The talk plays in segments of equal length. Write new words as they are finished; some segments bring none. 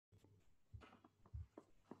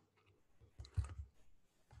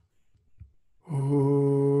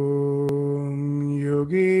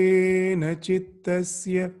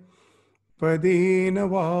चित्तस्य पदेन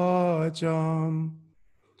वाचां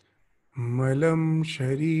मलं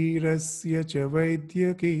शरीरस्य च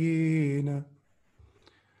वैद्यकेन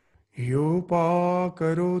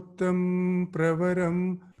योपाकरोत्तं प्रवरं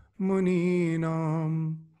मुनीनां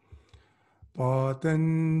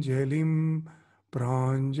पातञ्जलिं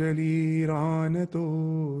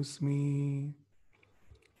प्राञ्जलिरानतोऽस्मि.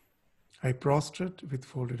 I prostrate with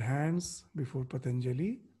folded hands before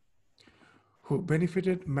Patanjali, who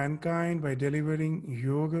benefited mankind by delivering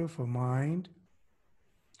yoga for mind,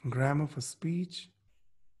 grammar for speech,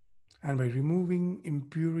 and by removing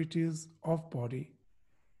impurities of body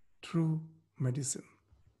through medicine.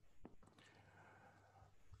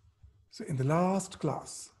 So in the last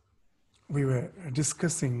class, we were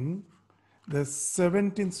discussing the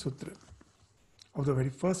 17th Sutra of the very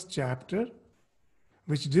first chapter,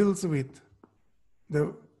 which deals with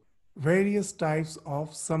the various types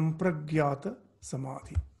of sampragyata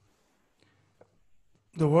samadhi.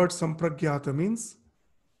 The word sampragyata means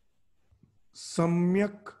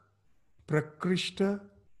samyak prakrishta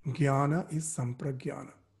jnana is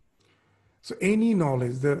sampragyana. So any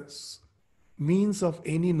knowledge, the means of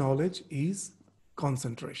any knowledge is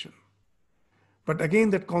concentration. But again,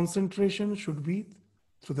 that concentration should be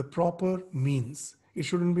through the proper means. It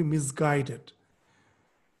shouldn't be misguided.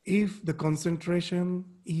 If the concentration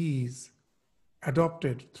is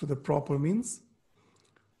adopted through the proper means,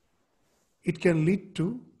 it can lead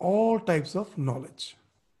to all types of knowledge.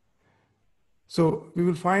 So we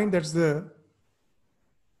will find that's the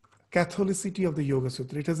Catholicity of the Yoga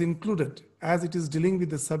Sutra. It has included, as it is dealing with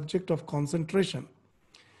the subject of concentration,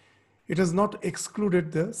 it has not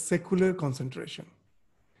excluded the secular concentration.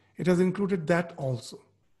 It has included that also,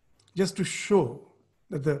 just to show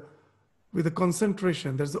that with the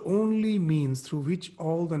concentration, that's the only means through which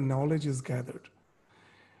all the knowledge is gathered.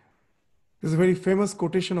 There's a very famous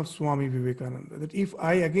quotation of Swami Vivekananda, that if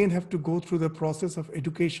I again have to go through the process of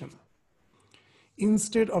education,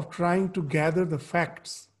 instead of trying to gather the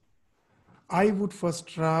facts, I would first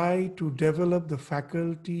try to develop the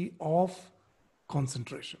faculty of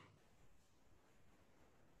concentration.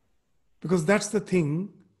 Because that's the thing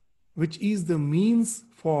which is the means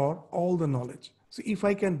for all the knowledge. So if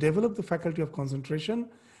I can develop the faculty of concentration,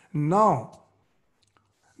 now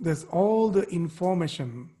there's all the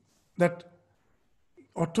information that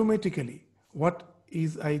automatically, what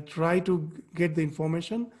is I try to get the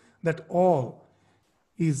information, that all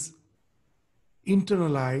is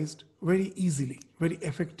internalized very easily, very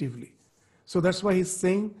effectively. So that's why he's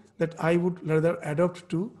saying that I would rather adopt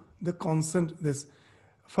to the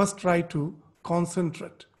first try to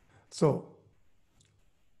concentrate. So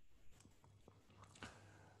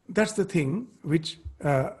that's the thing which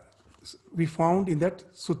we found in that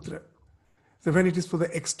sutra. So when it is for the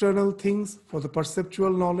external things, for the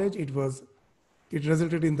perceptual knowledge, it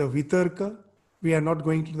resulted in the vitarka. We are not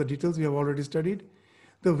going into the details, we have already studied.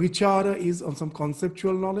 The vichara is on some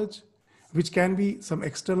conceptual knowledge, which can be some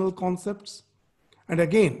external concepts. And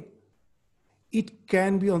again, it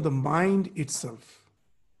can be on the mind itself.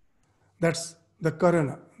 That's the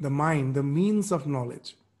karana, the mind, the means of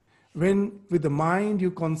knowledge. When with the mind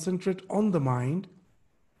you concentrate on the mind,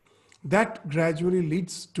 that gradually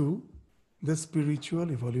leads to the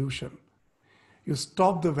spiritual evolution. You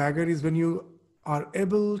stop the vagaries when you are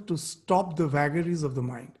able to stop the vagaries of the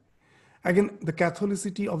mind. Again, the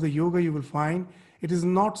Catholicity of the yoga, you will find, it is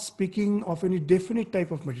not speaking of any definite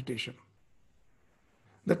type of meditation.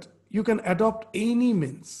 That you can adopt any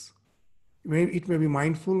means. It may be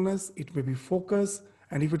mindfulness, it may be focus,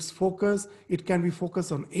 and if it's focus, it can be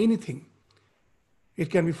focus on anything. It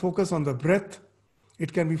can be focus on the breath,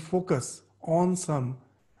 it can be focus on some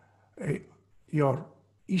your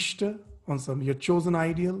ishta, on some your chosen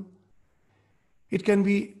ideal. It can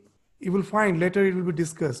be, you will find later it will be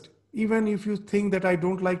discussed. Even if you think that I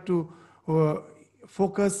don't like to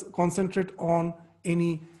concentrate on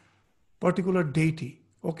any particular deity,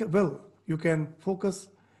 okay, well, you can focus,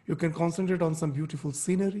 you can concentrate on some beautiful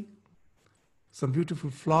scenery, some beautiful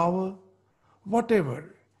flower,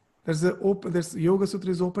 whatever. There's Yoga Sutra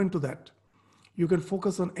is open to that. You can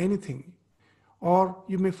focus on anything, or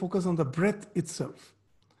you may focus on the breath itself.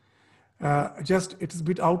 Just it is a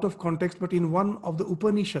bit out of context, but in one of the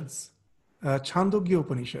Upanishads, Chandogya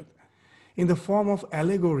Upanishad, in the form of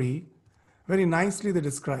allegory, very nicely they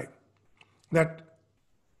describe that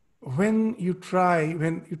when you try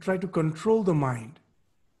to control the mind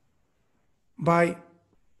by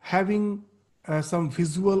having some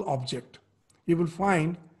visual object, you will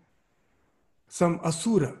find some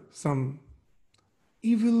asura, some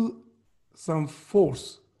evil, some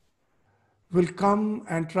force, will come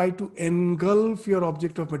and try to engulf your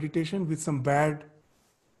object of meditation with some bad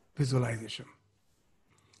visualization.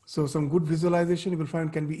 So some good visualization you will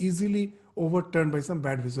find can be easily overturned by some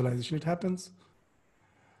bad visualization. It happens.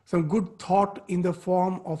 Some good thought in the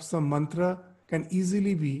form of some mantra can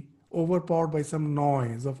easily be overpowered by some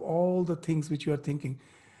noise of all the things which you are thinking.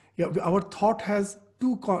 Yeah, our thought has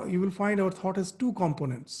you will find our thought has two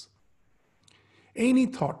components. Any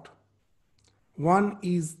thought, one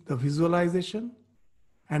is the visualization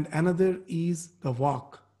and another is the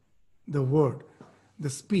vak, the word, the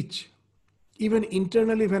speech. Even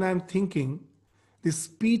internally when I am thinking, the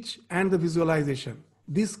speech and the visualization,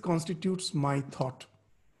 this constitutes my thought.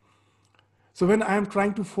 So when I am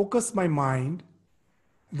trying to focus my mind,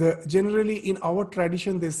 generally in our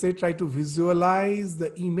tradition they say try to visualize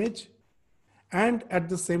the image and at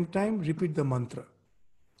the same time repeat the mantra.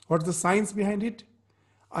 What's the science behind it?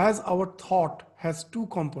 As our thought has two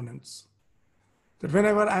components, that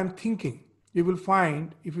whenever I am thinking, you will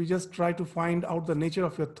find, if you just try to find out the nature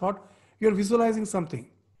of your thought, you are visualizing something.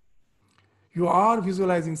 You are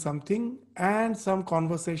visualizing something and some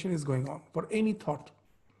conversation is going on for any thought.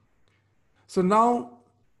 So now,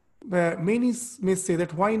 many may say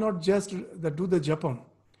that why not just do the japam?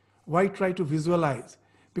 Why try to visualize?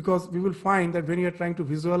 Because we will find that when you are trying to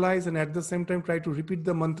visualize and at the same time try to repeat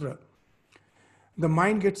the mantra, the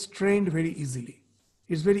mind gets trained very easily.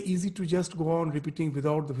 It's very easy to just go on repeating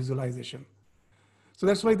without the visualization. So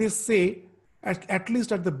that's why they say, at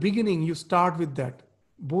least at the beginning, you start with that.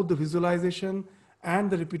 Both the visualization and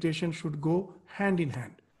the repetition should go hand in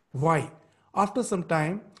hand. Why? After some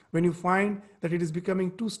time, when you find that it is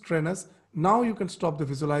becoming too strenuous, now you can stop the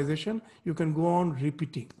visualization, you can go on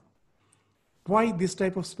repeating. Why this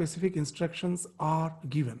type of specific instructions are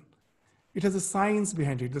given? It has a science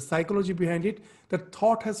behind it, the psychology behind it, that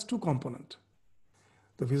thought has two components.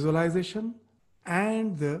 The visualization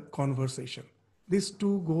and the conversation. This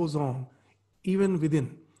two goes on even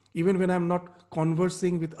within. Even when I'm not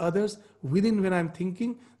conversing with others, within when I'm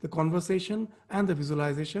thinking, the conversation and the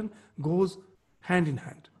visualization goes hand in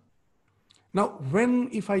hand. Now,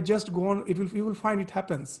 if I just go on, you will find it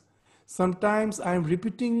happens. Sometimes I am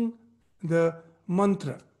repeating the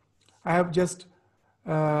mantra. I have just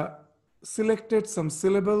selected some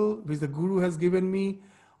syllable which the Guru has given me,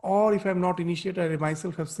 or if I'm not initiated, I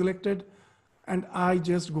myself have selected, and I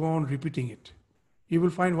just go on repeating it. You will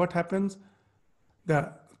find what happens.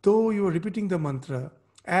 Though you are repeating the mantra,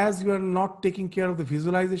 as you are not taking care of the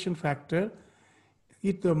visualization factor,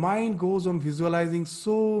 the mind goes on visualizing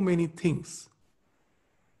so many things.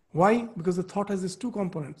 Why? Because the thought has these two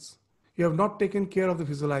components. You have not taken care of the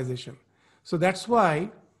visualization. So that's why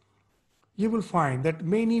you will find that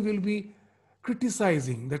many will be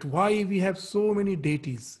criticizing that why we have so many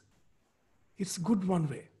deities. It's good one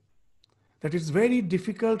way. That it's very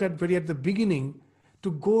difficult at the beginning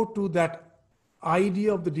to go to that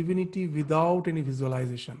idea of the divinity without any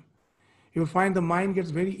visualization. You will find the mind gets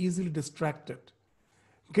very easily distracted.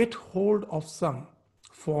 Get hold of some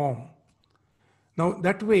form. Now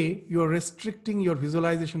that way you are restricting your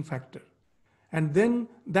visualization factor. And then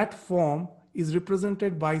that form is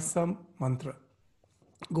represented by some mantra.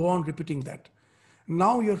 Go on repeating that.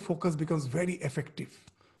 Now your focus becomes very effective.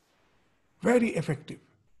 Very effective.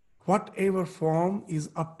 Whatever form is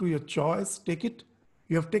up to your choice, take it.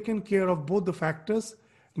 You have taken care of both the factors.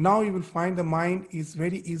 Now you will find the mind is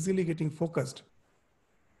very easily getting focused.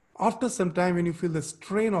 After some time, when you feel the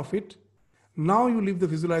strain of it, now you leave the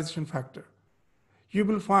visualization factor. You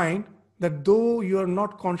will find that though you are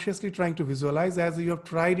not consciously trying to visualize, as you have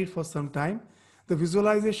tried it for some time, the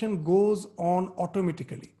visualization goes on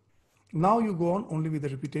automatically. Now you go on only with the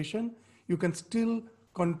repetition. You can still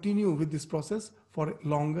continue with this process for a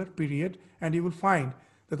longer period, and you will find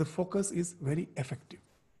that the focus is very effective.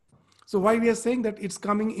 So why we are saying that it's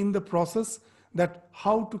coming in the process, that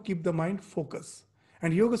how to keep the mind focused.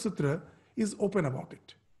 And Yoga Sutra is open about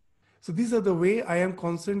it. So these are the way I am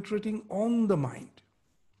concentrating on the mind.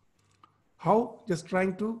 How? Just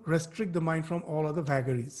trying to restrict the mind from all other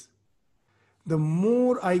vagaries. The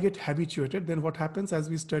more I get habituated, then what happens, as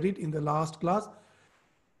we studied in the last class,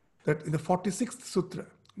 that in the 46th Sutra,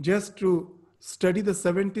 just to study the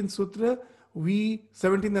 17th Sutra,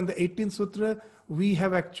 17th and the 18th Sutra, we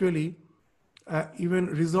have actually even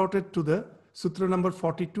resorted to the Sutra number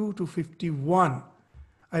 42 to 51.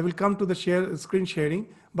 I will come to the screen sharing,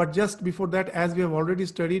 but just before that, as we have already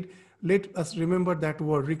studied, let us remember that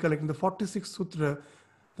word, recollect. In the 46th Sutra,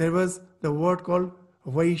 there was the word called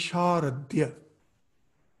Vaisharadhya.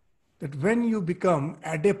 That when you become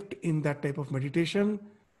adept in that type of meditation,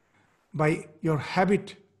 by your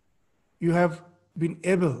habit, you have been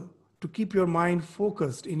able to keep your mind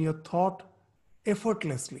focused in your thought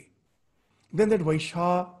effortlessly. Then that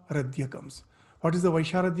Vaisharadhya comes. What is the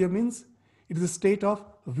Vaisharadhya means? It is a state of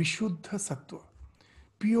Vishuddha Sattva,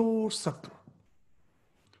 pure Sattva.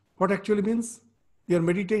 What actually means? Your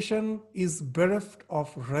meditation is bereft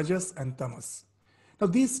of Rajas and Tamas. Now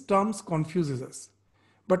these terms confuses us.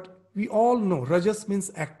 But we all know Rajas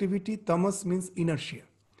means activity, Tamas means inertia.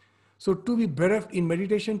 So to be bereft in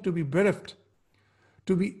meditation, to be bereft,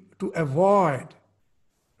 to avoid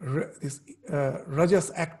this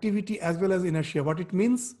Rajas activity as well as inertia. What it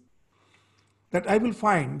means? That I will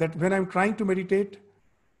find that when I'm trying to meditate,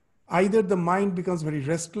 either the mind becomes very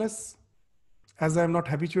restless, as I am not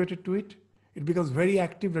habituated to it, it becomes very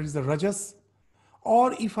active, that is the Rajas.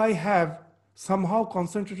 Or if I have somehow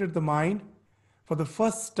concentrated the mind, for the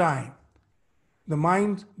first time, the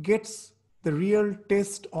mind gets the real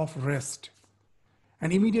taste of rest.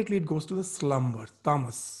 And immediately it goes to the slumber,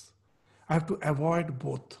 tamas. I have to avoid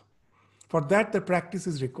both. For that, the practice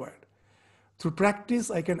is required. Through practice,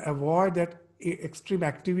 I can avoid that extreme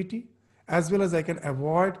activity, as well as I can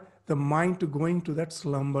avoid the mind to going to that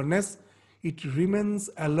slumberness. It remains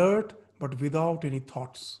alert, but without any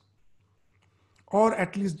thoughts. Or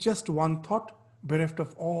at least just one thought, bereft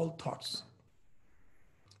of all thoughts.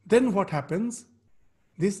 Then what happens?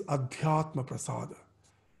 This Adhyatma Prasada.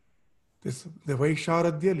 The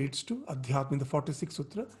Vaisharadhya leads to Adhyatma in the 46th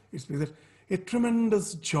Sutra. It means that a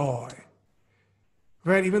tremendous joy,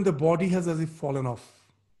 where even the body has as if fallen off.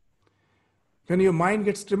 When your mind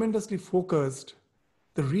gets tremendously focused,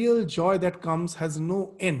 the real joy that comes has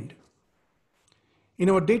no end. In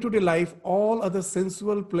our day-to-day life, all other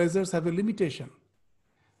sensual pleasures have a limitation.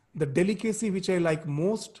 The delicacy which I like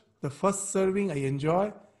most, the first serving I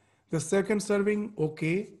enjoy, the second serving,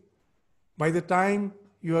 okay. By the time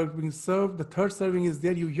you are being served, the third serving is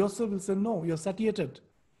there, you yourself will say, no, you're satiated.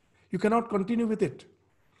 You cannot continue with it.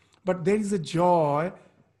 But there is a joy,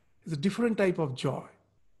 it's a different type of joy.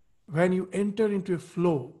 When you enter into a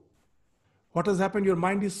flow, what has happened? Your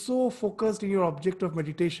mind is so focused in your object of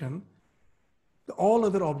meditation, all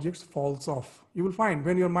other objects falls off. You will find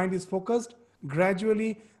when your mind is focused,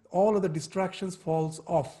 gradually all other distractions falls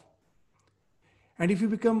off. And if you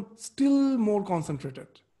become still more concentrated,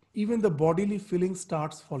 even the bodily feeling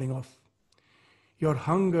starts falling off. Your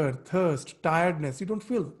hunger, thirst, tiredness, you don't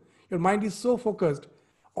feel. Your mind is so focused.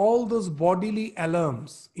 All those bodily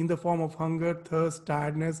alarms in the form of hunger, thirst,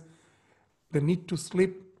 tiredness, the need to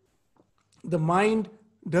sleep, the mind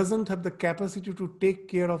doesn't have the capacity to take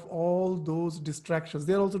care of all those distractions.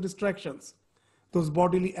 They are also distractions, those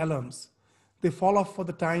bodily alarms. They fall off for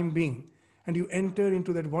the time being, and you enter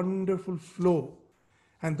into that wonderful flow.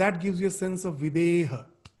 And that gives you a sense of videha.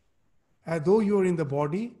 As though you are in the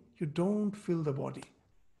body, you don't feel the body.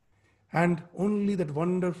 And only that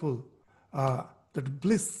wonderful, that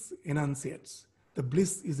bliss enunciates. The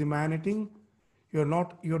bliss is emanating. You're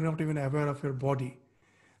not even aware of your body.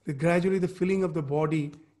 Gradually the feeling of the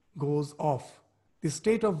body goes off. The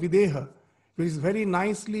state of videha, which is very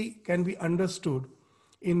nicely can be understood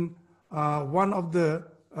in one of the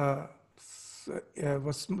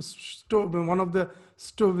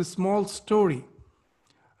small story.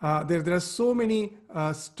 There are so many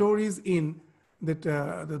stories in that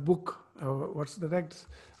the book. What's the text?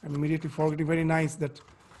 I'm immediately forgetting. Very nice that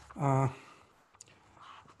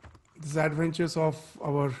these adventures of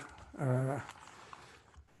our.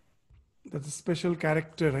 That's a special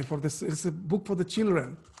character for this. It's a book for the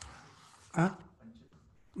children.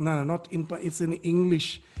 No, not in. It's in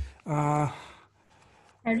English.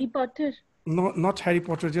 Harry Potter. No, not Harry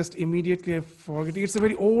Potter. Just immediately I forget. It's a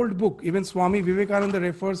very old book. Even Swami Vivekananda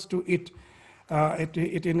refers to it.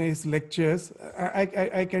 It in his lectures.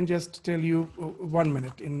 I can just tell you 1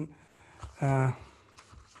 minute in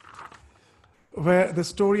where the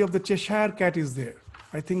story of the Cheshire Cat is there.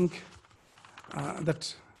 I think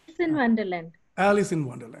that. In Wonderland. Alice in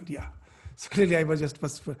Wonderland, yeah. So really I was just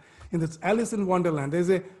in this Alice in Wonderland,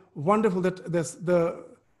 there's a wonderful that there's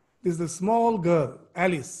the small girl,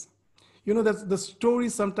 Alice. You know that the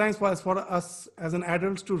stories sometimes for us as an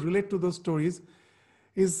adults to relate to those stories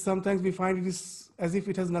is sometimes we find it is as if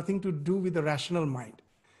it has nothing to do with the rational mind.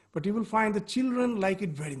 But you will find the children like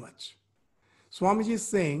it very much. Swamiji is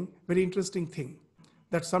saying very interesting thing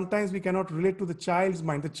that sometimes we cannot relate to the child's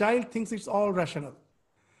mind. The child thinks it's all rational.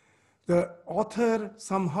 The author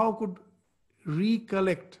somehow could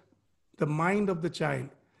recollect the mind of the child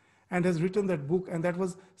and has written that book, and that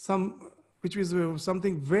was which was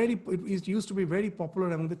something it used to be very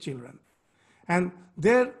popular among the children. And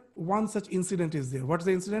there one such incident is there. What's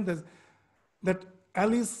the incident? That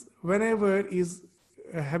Alice, whenever is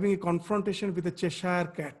having a confrontation with the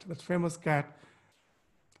Cheshire cat, that famous cat.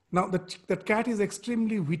 Now, that cat is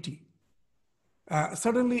extremely witty.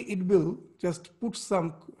 Suddenly, it will just put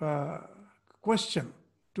some question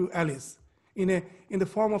to Alice in the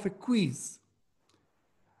form of a quiz.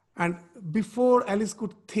 And before Alice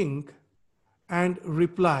could think and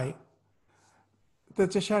reply, the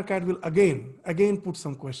Cheshire cat will again put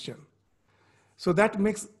some question. So that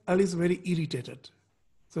makes Alice very irritated.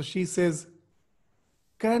 So she says,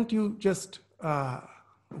 can't you just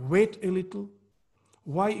wait a little?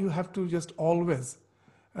 Why you have to just always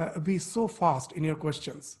be so fast in your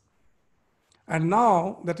questions? And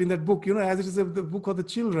now that in that book, as it is the book of the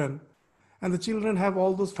children, and the children have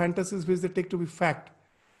all those fantasies which they take to be fact.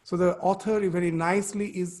 So the author very nicely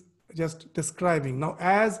is just describing. Now,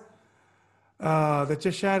 as the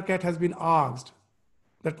Cheshire cat has been asked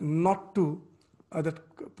that not to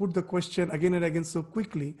that put the question again and again so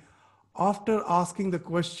quickly, after asking the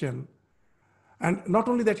question, and not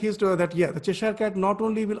only that, he has to the Cheshire cat not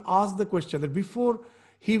only will ask the question, that before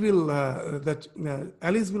he will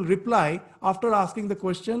Alice will reply, after asking the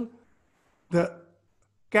question, the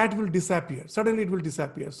cat will disappear. Suddenly it will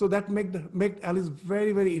disappear. So that make Alice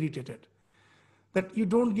very, very irritated. That you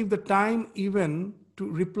don't give the time even to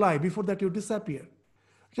reply, before that you disappear.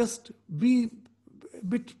 Just be a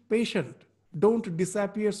bit patient. Don't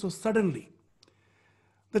disappear so suddenly.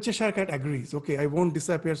 The Cheshire cat agrees. Okay, I won't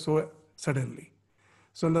disappear so suddenly.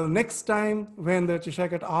 So the next time when the Cheshire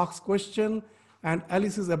cat asks question and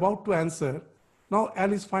Alice is about to answer, now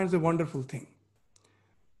Alice finds a wonderful thing.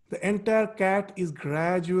 The entire cat is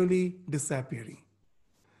gradually disappearing.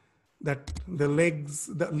 That the legs,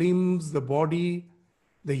 the limbs, the body,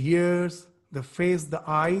 the ears, the face, the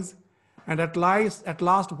eyes, and at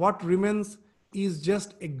last what remains is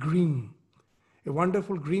just a grin, a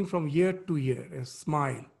wonderful grin from ear to ear, a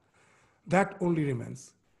smile. That only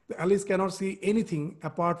remains. The Alice cannot see anything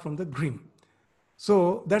apart from the grin.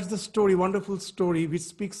 So that's the story, wonderful story, which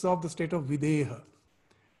speaks of the state of Videha.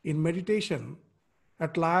 In meditation,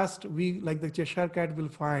 at last we, like the Cheshire cat, will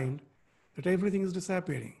find that everything is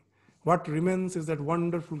disappearing. What remains is that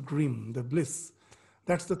wonderful grin, the bliss.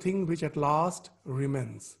 That's the thing which at last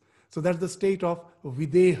remains. So that's the state of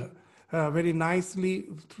Videha. Very nicely,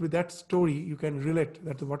 with that story, you can relate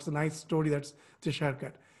that what's a nice story, that's Cheshire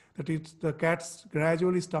cat. That the cat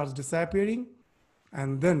gradually starts disappearing,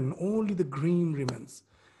 and then only the grin remains.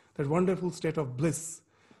 That wonderful state of bliss.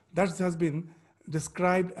 That has been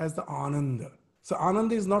described as the Ananda. So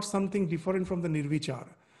Ananda is not something different from the Nirvichara.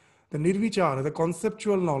 The Nirvichara, the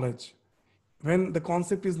conceptual knowledge, when the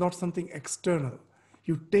concept is not something external,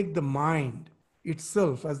 you take the mind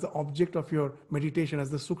itself as the object of your meditation, as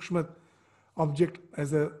the sukshma object,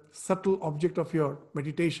 as a subtle object of your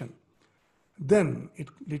meditation, then it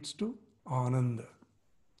leads to Ananda.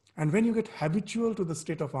 And when you get habitual to the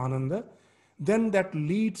state of Ananda, then that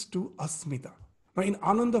leads to Asmita. Now in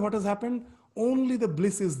Ananda, what has happened? Only the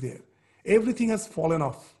bliss is there. Everything has fallen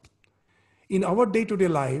off. In our day-to-day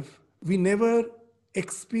life, we never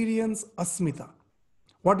experience Asmita.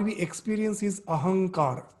 What we experience is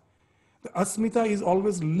Ahankara. The Asmita is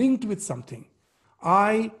always linked with something.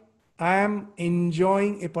 I am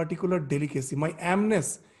enjoying a particular delicacy. My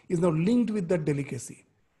amness is now linked with that delicacy.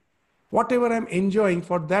 Whatever I'm enjoying,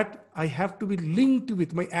 for that I have to be linked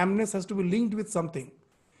with, my amness has to be linked with something.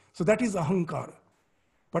 So that is Ahankara.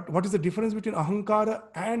 But what is the difference between Ahankara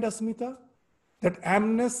and Asmita? That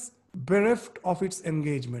amness bereft of its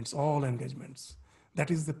engagements, all engagements.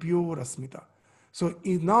 That is the pure Asmita. So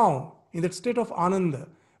now, in that state of Ananda,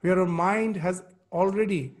 where our mind has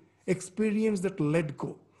already experienced that let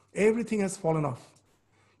go, everything has fallen off.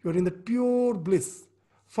 You are in the pure bliss.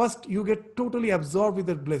 First, you get totally absorbed with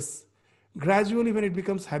that bliss. Gradually, when it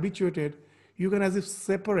becomes habituated, you can as if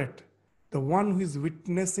separate the one who is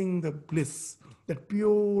witnessing the bliss, that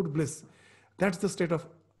pure bliss. That's the state of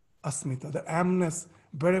Asmita, the amness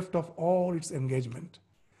bereft of all its engagement.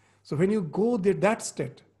 So when you go there, that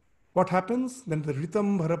state, what happens? Then the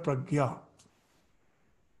Ritambhara Pragya,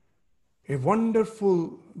 a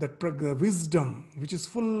wonderful wisdom which is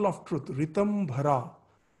full of truth. Ritambhara.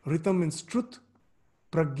 Ritam means truth.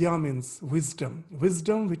 Pragya means wisdom.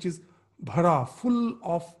 Wisdom which is bhara, full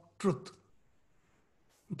of truth.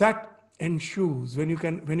 That ensues when you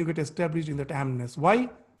get established in that amness. Why?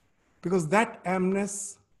 Because that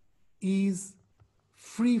amness is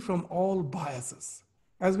free from all biases.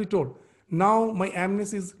 As we told, now my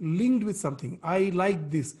amness is linked with something. I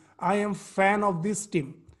like this. I am fan of this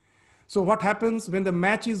team. So what happens when the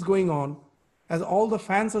match is going on, as all the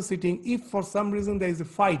fans are sitting, if for some reason there is a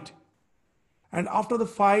fight, and after the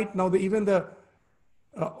fight, now even the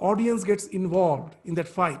audience gets involved in that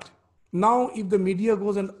fight. Now, if the media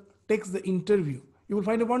goes and takes the interview, you will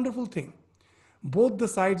find a wonderful thing. Both the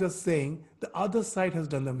sides are saying the other side has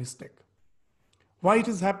done the mistake. Why it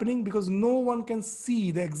is happening? Because no one can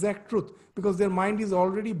see the exact truth, because their mind is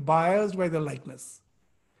already biased by their likeness.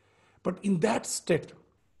 But in that state,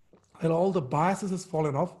 where all the biases has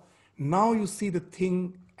fallen off, now you see the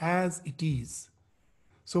thing as it is.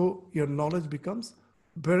 So your knowledge becomes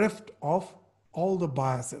bereft of all the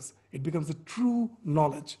biases. It becomes a true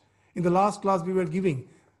knowledge. In the last class, we were giving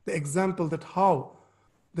the example that how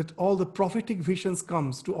that all the prophetic visions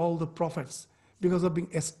comes to all the prophets because of being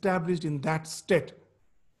established in that state.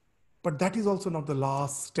 But that is also not the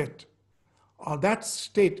last state. That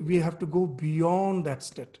state, we have to go beyond that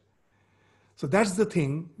state. So that's the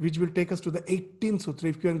thing which will take us to the 18th Sutra.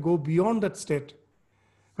 If you can go beyond that state,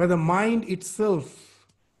 where the mind itself,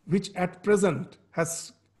 which at present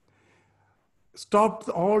has stopped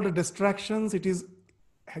all the distractions, it is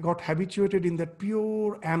got habituated in that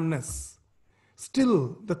pure amness.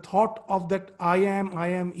 Still, the thought of that I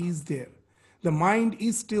am is there. The mind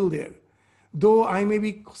is still there. Though I may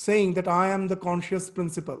be saying that I am the conscious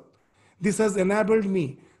principle, this has enabled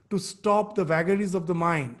me to stop the vagaries of the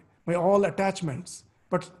mind, my all attachments.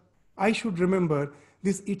 But I should remember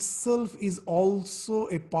this itself is also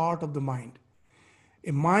a part of the mind.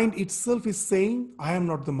 A mind itself is saying, I am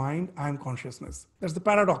not the mind, I am consciousness. That's the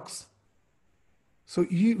paradox. So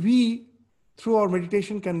we, through our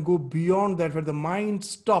meditation, can go beyond that, where the mind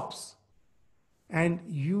stops and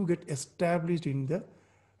you get established in the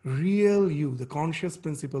real you, the conscious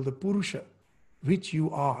principle, the Purusha, which you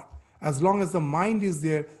are. As long as the mind is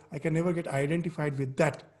there, I can never get identified with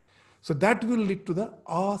that. So that will lead to the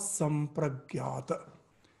asampragyata,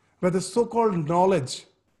 where the so-called knowledge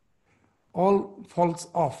all falls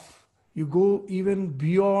off. You go even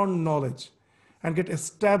beyond knowledge and get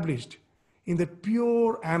established in the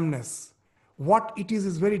pure amness. What it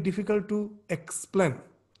is very difficult to explain.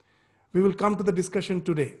 We will come to the discussion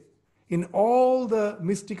today. In all the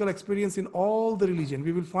mystical experience, in all the religion,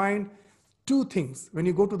 we will find two things. When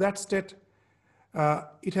you go to that state,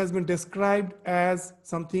 it has been described as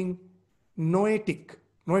something noetic.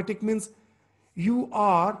 Noetic means you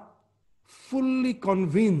are fully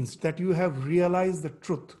convinced that you have realized the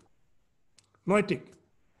truth. Noetic.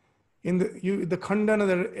 In the Khandana,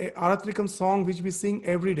 the Aratrikam song which we sing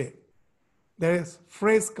every day, there is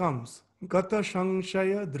phrase comes, Gata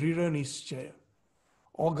Shangshaya Drira Nishchaya.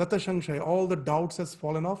 Or Gata Shangshaya, all the doubts has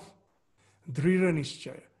fallen off. Drira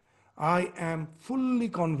Nishchaya. I am fully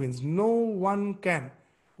convinced. No one can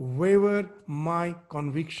waver my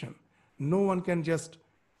conviction. No one can just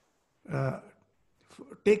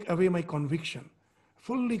take away my conviction.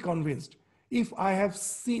 Fully convinced. If I have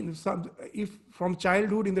seen, if from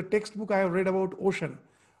childhood in the textbook I have read about ocean,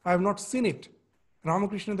 I have not seen it.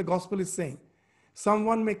 Ramakrishna in the gospel is saying,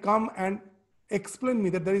 someone may come and explain me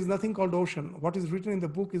that there is nothing called ocean. What is written in the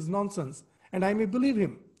book is nonsense. And I may believe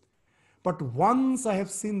him. But once I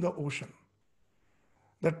have seen the ocean,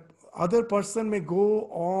 that other person may go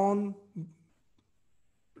on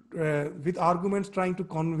with arguments trying to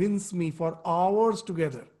convince me for hours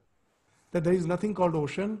together that there is nothing called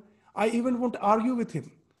ocean. I even won't argue with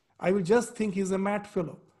him. I will just think he's a mad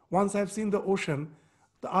fellow. Once I have seen the ocean,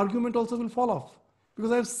 the argument also will fall off.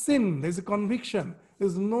 Because I have seen, there's a conviction.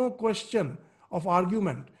 There's no question of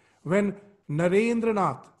argument. When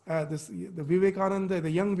Narendranath, the Vivekananda, the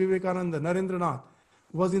young Vivekananda, Narendranath,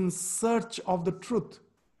 was in search of the truth,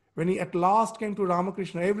 when he at last came to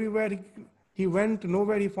Ramakrishna, everywhere he went,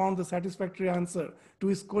 nowhere he found the satisfactory answer to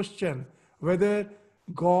his question, whether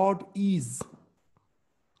God is.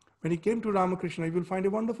 When he came to Ramakrishna, you will find a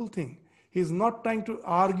wonderful thing. He is not trying to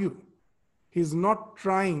argue. He is not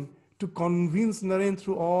trying to convince Naren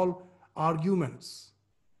through all arguments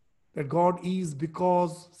that God is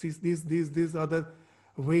because these are the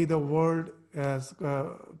way the world,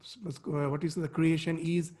 the creation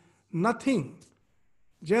is. Nothing.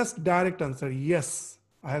 Just direct answer, yes,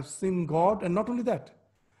 I have seen God, and not only that,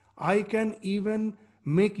 I can even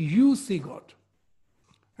make you see God.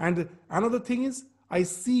 And another thing is, I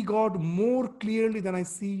see God more clearly than I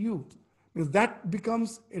see you. Because that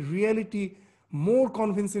becomes a reality, more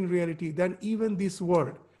convincing reality than even this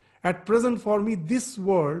world. At present for me, this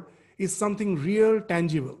world is something real,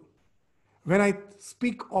 tangible. When I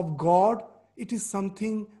speak of God, it is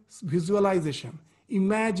something visualization,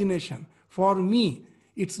 imagination. For me,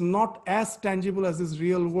 it's not as tangible as this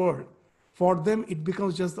real world. For them, it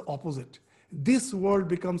becomes just the opposite. This world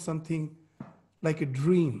becomes something like a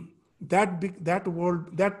dream. That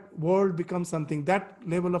world becomes something, that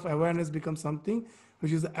level of awareness becomes something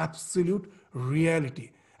which is the absolute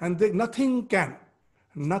reality. And nothing can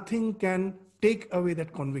take away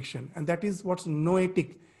that conviction. And that is what's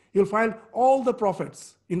noetic. You'll find all the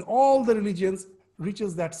prophets in all the religions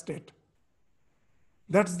reaches that state.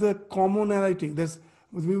 That's the commonality.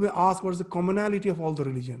 We will ask what is the commonality of all the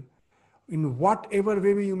religion. In whatever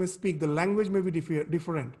way you may speak, the language may be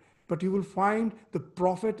different, but you will find the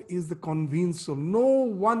prophet is the convinced soul. No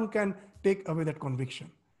one can take away that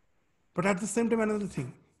conviction. But at the same time, another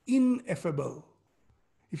thing, ineffable.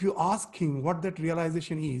 If you ask him what that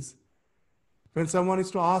realization is, when someone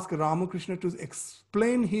is to ask Ramakrishna to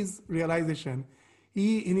explain his realization,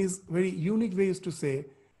 he, in his very unique way, used to say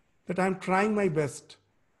that I'm trying my best,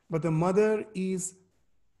 but the mother is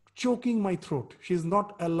choking my throat. She is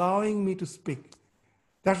not allowing me to speak.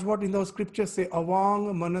 That's what in the scriptures say,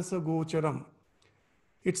 avang manasa gocharam.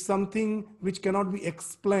 It's something which cannot be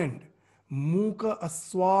explained. Muka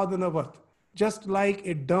aswadanavat. Just like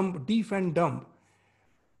a deaf and dumb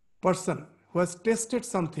person who has tested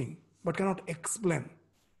something but cannot explain.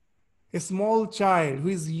 A small child who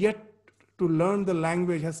is yet to learn the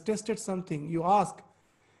language has tested something. You ask,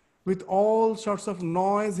 with all sorts of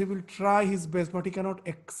noise, he will try his best, but he cannot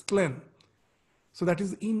explain. So that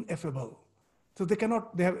is ineffable. So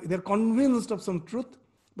they're convinced of some truth,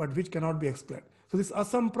 but which cannot be explained. So this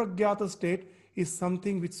asampragyata state is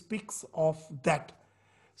something which speaks of that.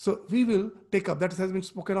 So we will take up, that has been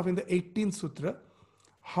spoken of in the 18th Sutra,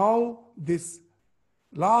 how this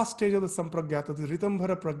last stage of the sampragyata, the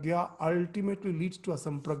Ritambhara pragya, ultimately leads to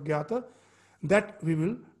asampragyata. That we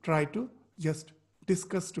will try to just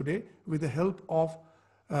discuss today with the help of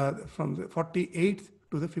from the 48th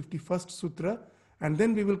to the 51st Sutra, and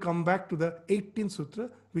then we will come back to the 18th Sutra,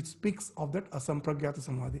 which speaks of that asampragyata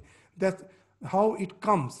samadhi. That's how it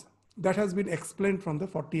comes. That has been explained from the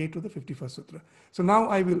 48th to the 51st Sutra. So now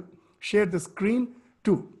I will share the screen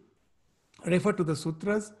to refer to the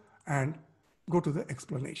sutras and go to the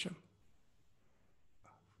explanation.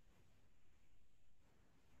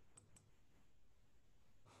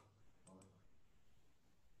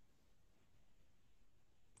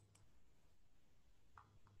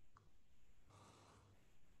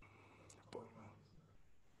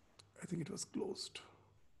 I think it was closed.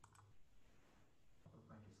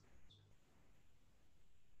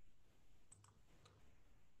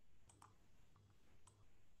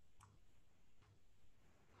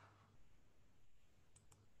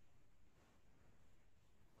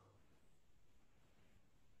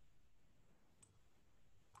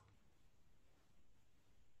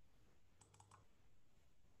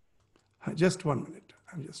 Just 1 minute.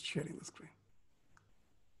 I'm just sharing the screen.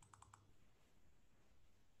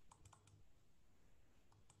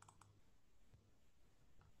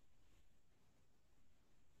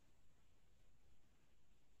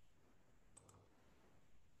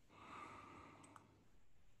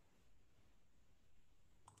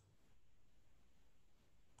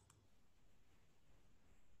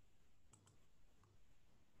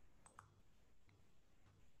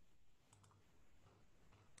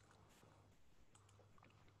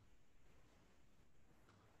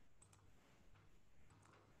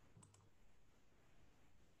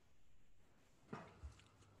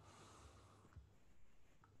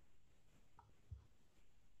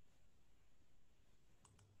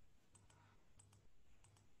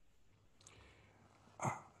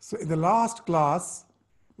 So in the last class,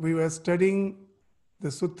 we were studying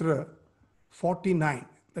the Sutra 49,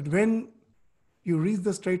 that when you reach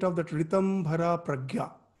the state of that Ritambhara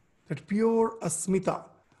Pragya, that pure asmita,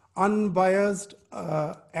 unbiased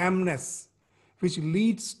amness, which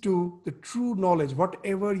leads to the true knowledge,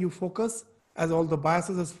 whatever you focus, as all the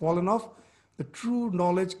biases has fallen off, the true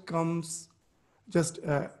knowledge comes, just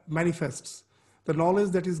manifests. The knowledge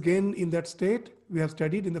that is gained in that state, we have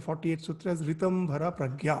studied in the 48 Sutras, Ritambhara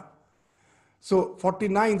Pragya. So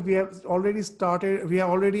 49th, we have already studied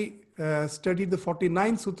the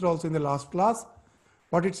 49th Sutra also in the last class.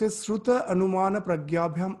 What it says, Sruta Anumana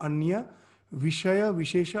Pragyabhyam Anya Vishaya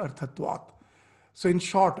Vishesha Arthatvat. So in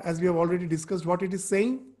short, as we have already discussed, what it is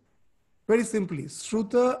saying, very simply,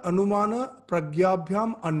 Sruta Anumana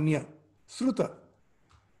Pragyabhyam Anya. Sruta.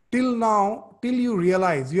 Till now, till you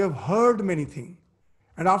realize, you have heard many things.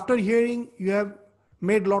 And after hearing, you have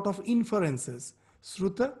made lot of inferences.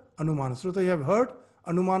 Sruta, Anumana. Sruta you have heard,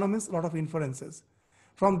 Anumana means lot of inferences.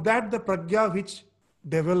 From that, the pragya which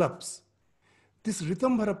develops. This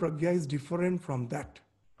Ritambhara pragya is different from that.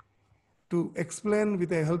 To explain with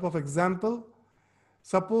the help of example,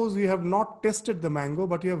 suppose you have not tasted the mango,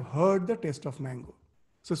 but you have heard the taste of mango.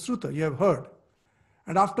 So Sruta, you have heard.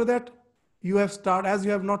 And after that, you have started, as you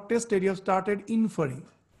have not tasted, you have started inferring.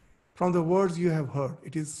 from the words you have heard.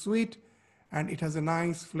 It is sweet and it has a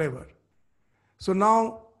nice flavor. So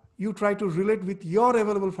now you try to relate with your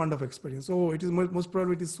available fund of experience. Oh, it is most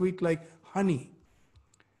probably it is sweet like honey.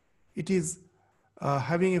 It is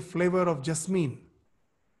having a flavor of jasmine.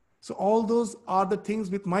 So all those are the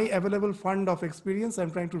things with my available fund of experience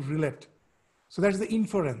I'm trying to relate. So that's the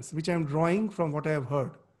inference which I'm drawing from what I have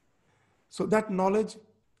heard. So that knowledge,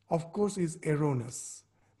 of course, is erroneous.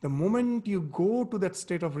 The moment you go to that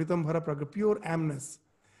state of Ritambhara Pragya, pure amness,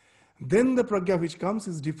 then the Pragya which comes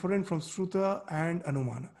is different from Sutra and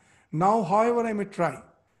Anumana. Now, however I may try,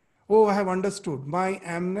 oh, I have understood my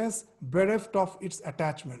amness bereft of its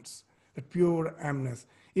attachments, that pure amness.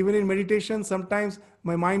 Even in meditation, sometimes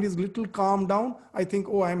my mind is little calmed down. I think,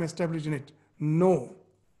 oh, I am established in it. No.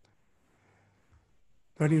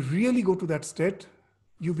 When you really go to that state,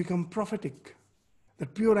 you become prophetic.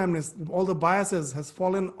 That pure amness, all the biases has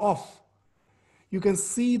fallen off. You can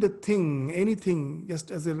see the thing, anything, just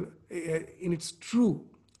as in its true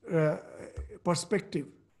perspective.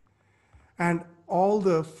 And all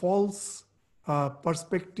the false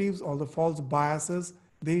perspectives, all the false biases,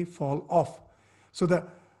 they fall off. So that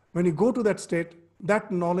when you go to that state,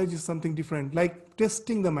 that knowledge is something different, like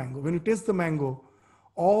tasting the mango. When you taste the mango,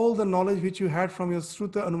 all the knowledge which you had from your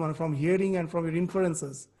Sutra Anumana, from hearing and from your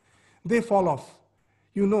inferences, they fall off.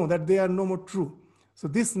 You know that they are no more true. So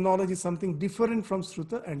this knowledge is something different from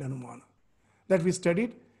Sutra and Anumana that we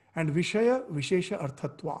studied, and Vishaya Vishesha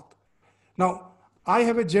Arthatvat. Now, I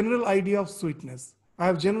have a general idea of sweetness. I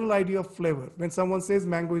have general idea of flavor. When someone says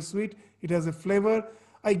mango is sweet, it has a flavor,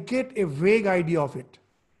 I get a vague idea of it.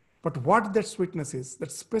 But what that sweetness is,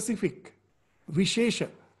 that specific Vishesha,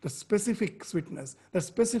 the specific sweetness, the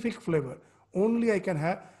specific flavor, only I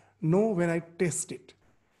can know when I taste it.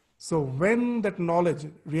 So when that knowledge,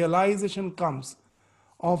 realization comes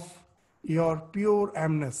of your pure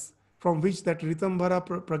amness, from which that Ritambhara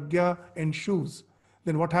Pragya ensues,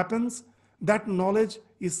 then what happens? That knowledge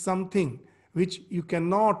is something which you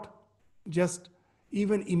cannot just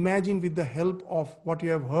even imagine with the help of what you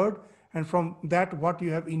have heard and from that what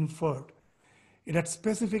you have inferred. That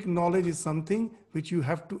specific knowledge is something which you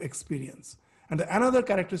have to experience. And another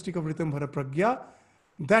characteristic of Ritambhara Pragya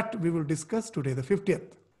that we will discuss today, the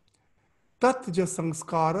 50th. Tatja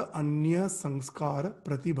sanskara anya sanskara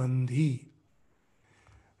pratibandhi.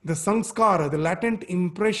 The sanskara, the latent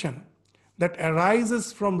impression that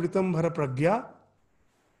arises from Ritambhara Pragya,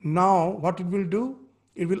 now what it will do?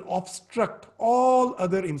 It will obstruct all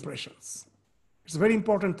other impressions. It's a very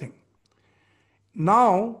important thing.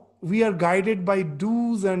 Now we are guided by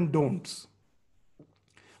do's and don'ts.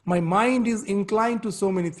 My mind is inclined to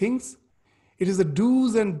so many things. It is the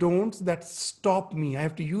do's and don'ts that stop me. I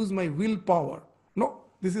have to use my willpower. No,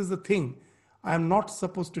 this is the thing I am not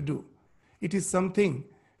supposed to do. It is something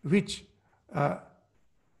which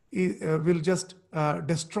will just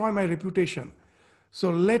destroy my reputation.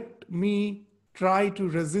 So let me try to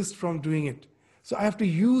resist from doing it. So I have to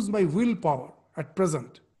use my willpower at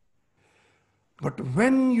present. But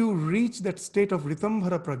when you reach that state of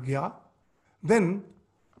Ritambhara Pragya, then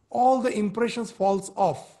all the impressions falls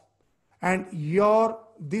off, and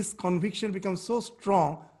this conviction becomes so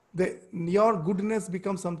strong that your goodness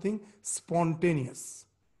becomes something spontaneous.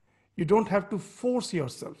 You don't have to force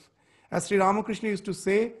yourself. As Sri Ramakrishna used to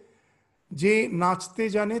say, Je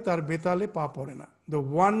nachte jane tar betale pa porena. The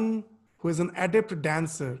one who is an adept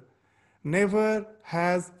dancer never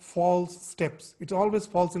has false steps. It always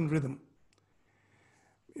falls in rhythm.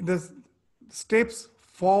 The steps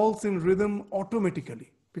falls in rhythm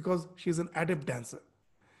automatically because she is an adept dancer.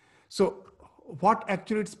 So what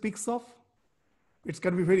actually it speaks of? It's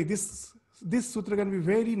going to be this sutra can be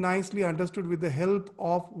very nicely understood with the help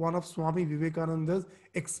of one of Swami Vivekananda's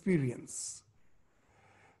experience.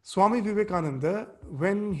 Swami Vivekananda,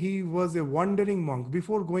 when he was a wandering monk,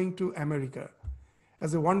 before going to America,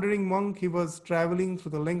 as a wandering monk, he was traveling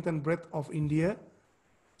through the length and breadth of India.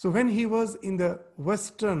 So when he was in the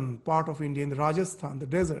western part of India, in the Rajasthan, the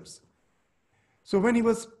deserts, so when he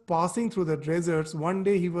was passing through the deserts, one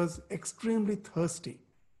day he was extremely thirsty,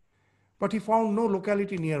 but he found no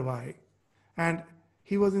locality nearby, and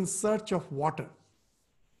he was in search of water.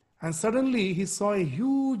 And suddenly he saw a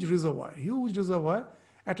huge reservoir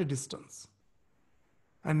at a distance.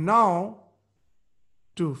 And now,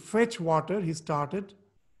 to fetch water, he started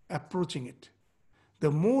approaching it.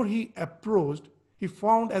 The more he approached, he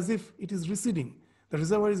found as if it is receding. The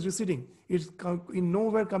reservoir is receding. It's in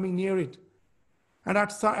nowhere coming near it. And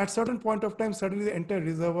at certain point of time, suddenly the entire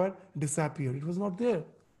reservoir disappeared. It was not there.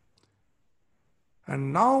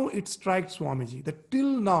 And now it strikes Swamiji that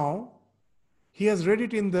till now, he has read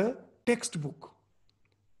it in the textbook.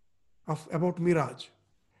 about mirage.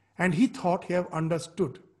 And he thought he have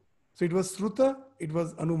understood. So it was Sruta, it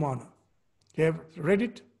was Anumana. He have read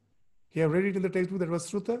it in the textbook, that was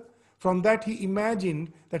Sruta. From that he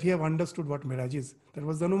imagined that he have understood what mirage is. That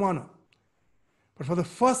was the Anumana. But for the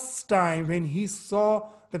first time, when he saw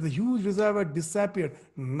that the huge reservoir disappeared,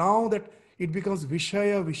 now that it becomes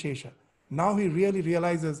Vishaya Vishesha, now he really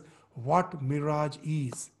realizes what mirage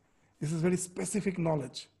is. This is very specific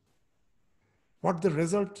knowledge. What the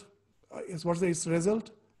result is, what's its result?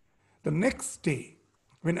 The next day,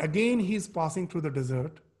 when again he is passing through the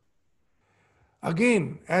desert,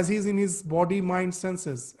 again, as he is in his body, mind,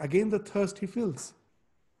 senses, again the thirst he feels.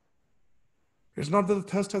 It's not that the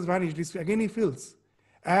thirst has vanished, it's again he feels.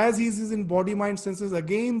 As he is in body, mind, senses,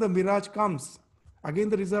 again the mirage comes. Again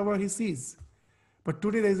the reservoir he sees. But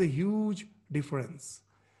today there is a huge difference.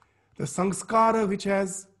 The sanskara which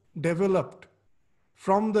has developed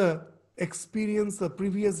from the experience the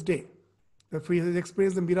previous day, if he has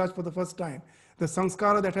experienced the mirage for the first time, the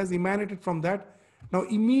sanskara that has emanated from that now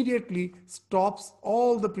immediately stops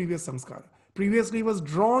all the previous samskara. Previously he was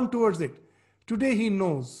drawn towards it. Today he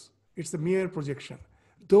knows it's a mere projection.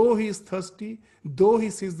 Though he is thirsty, though he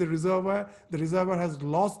sees the reservoir has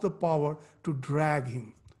lost the power to drag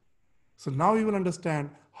him. So now you will understand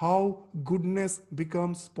how goodness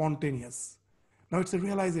becomes spontaneous. Now it's a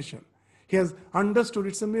realization. He has understood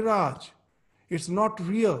it's a mirage. It's not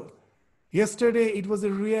real. Yesterday it was a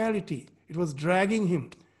reality. It was dragging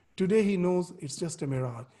him. Today he knows it's just a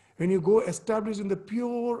mirage. When you go established in the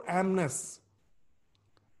pure amness,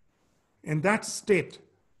 in that state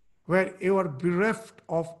where you are bereft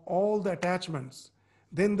of all the attachments,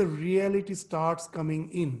 then the reality starts coming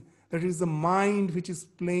in. That is the mind which is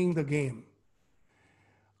playing the game.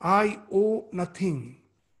 I owe nothing,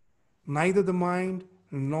 neither the mind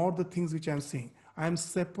nor the things which I am seeing. I am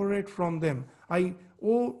separate from them. I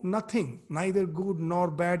owe nothing, neither good nor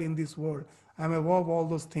bad in this world. I am above all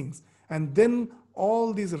those things. And then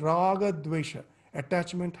all these raga, dvesha,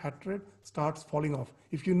 attachment, hatred starts falling off.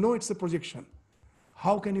 If you know it's a projection,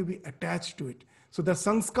 how can you be attached to it? So the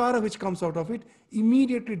sanskara which comes out of it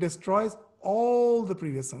immediately destroys all the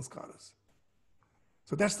previous sanskaras.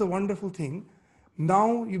 So that's the wonderful thing.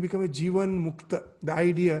 Now you become a jivan mukta, the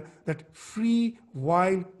idea that free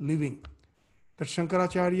while living. That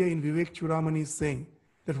Shankaracharya in Vivek Chudamani is saying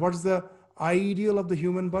that what is the ideal of the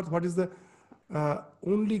human birth? What is the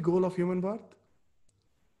only goal of human birth?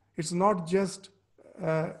 It's not just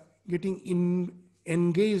getting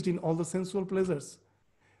engaged in all the sensual pleasures.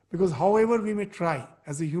 Because however we may try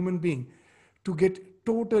as a human being to get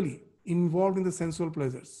totally involved in the sensual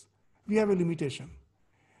pleasures, we have a limitation.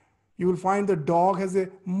 You will find the dog has a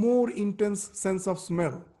more intense sense of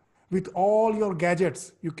smell. With all your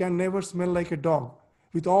gadgets, you can never smell like a dog.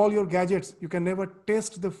 With all your gadgets, you can never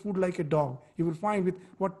taste the food like a dog. You will find with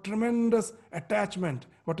what tremendous attachment,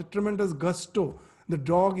 what a tremendous gusto, the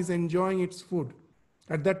dog is enjoying its food.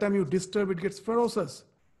 At that time you disturb, it gets ferocious.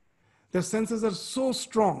 Their senses are so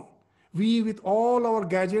strong. We with all our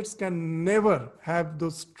gadgets can never have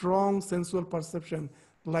those strong sensual perception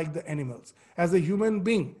like the animals. As a human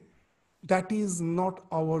being, that is not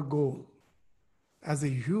our goal. As a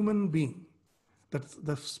human being, that's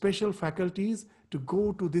the special faculties to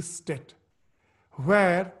go to this state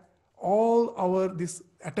where all this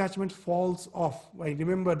attachment falls off. I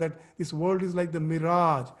remember that this world is like the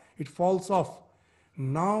mirage. It falls off.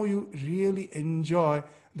 Now you really enjoy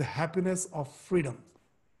the happiness of freedom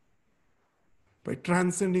by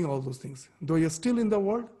transcending all those things. Though you're still in the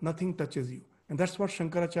world, nothing touches you. And that's what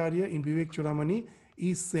Shankaracharya in Vivek Chudamani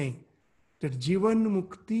is saying. That jivan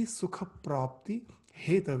mukti sukha prapti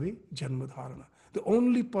hetave janmadharana. The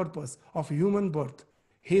only purpose of human birth,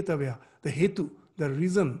 hetavya, the hetu, the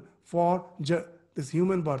reason for this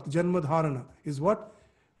human birth, janmadharana, is what?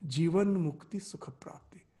 Jivan mukti sukha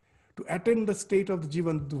prapti. To attain the state of the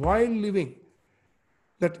jivan while living.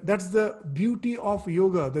 That's the beauty of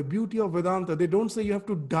yoga, the beauty of Vedanta. They don't say you have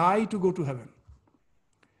to die to go to heaven.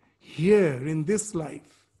 Here in this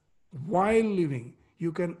life, while living,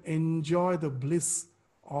 you can enjoy the bliss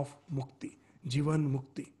of mukti, jivan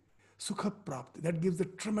mukti, sukha prapti. That gives a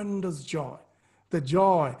tremendous joy,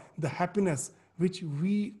 the happiness which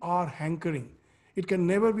we are hankering. It can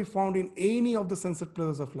never be found in any of the sensitive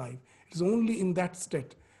pleasures of life. It is only in that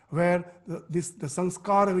state where the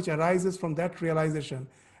sanskara which arises from that realization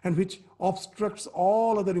and which obstructs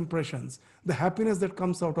all other impressions, the happiness that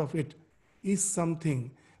comes out of it is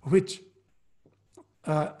something which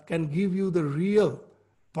can give you the real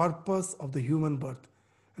purpose of the human birth.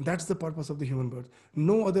 And that's the purpose of the human birth.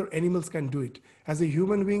 No other animals can do it. As a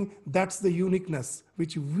human being, that's the uniqueness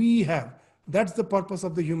which we have. That's the purpose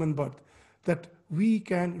of the human birth, that we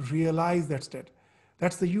can realize that state.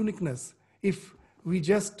 That's the uniqueness. If we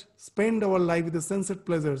just spend our life with the sunset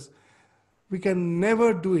pleasures, we can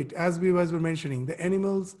never do it. As we were mentioning, the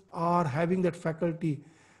animals are having that faculty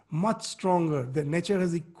much stronger. The nature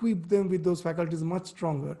has equipped them with those faculties much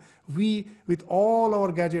stronger. We, with all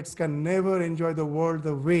our gadgets, can never enjoy the world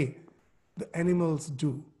the way the animals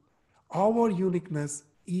do. Our uniqueness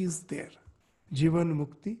is there. Jivan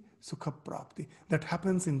mukti sukha prapti. That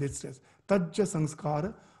happens in this stage. Tajja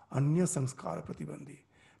sanskara anya sanskara pratibandhi.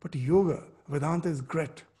 But yoga, Vedanta is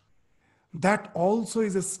great. That also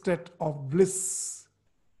is a state of bliss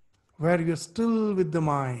where you're still with the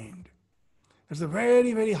mind. It's a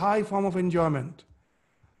very, very high form of enjoyment.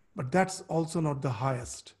 But that's also not the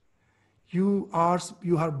highest. You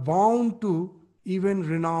are bound to even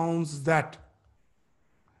renounce that.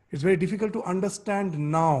 It's very difficult to understand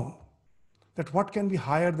now that what can be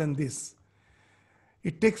higher than this.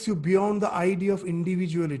 It takes you beyond the idea of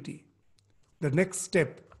individuality. The next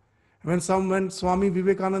step, when Swami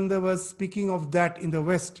Vivekananda was speaking of that in the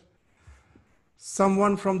West,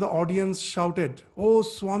 someone from the audience shouted, "Oh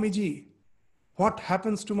Swamiji, what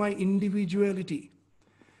happens to my individuality?"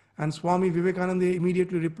 And Swami Vivekananda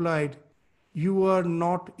immediately replied, "You are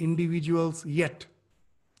not individuals yet."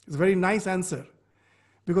 It's a very nice answer.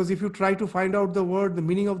 Because if you try to find out the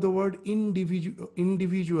meaning of the word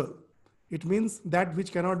individual, it means that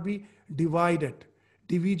which cannot be divided.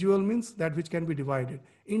 Individual means that which can be divided.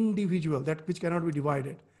 Individual, that which cannot be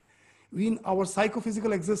divided. We in our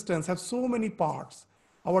psychophysical existence have so many parts.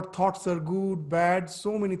 Our thoughts are good, bad,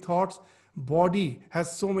 so many thoughts. Body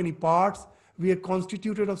has so many parts. We are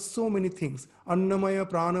constituted of so many things. Annamaya,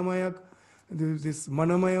 pranamaya, this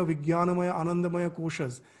manamaya, vijnanamaya, anandamaya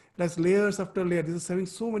koshas. That's layers after layer. This is having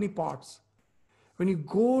so many parts. When you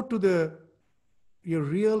go to your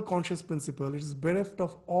real conscious principle, it is bereft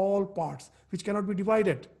of all parts, which cannot be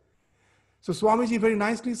divided. So Swamiji very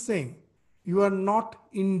nicely is saying, you are not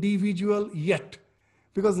individual yet.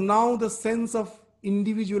 Because now the sense of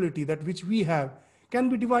individuality, that which we have, can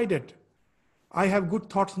be divided. I have good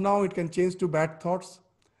thoughts now, it can change to bad thoughts.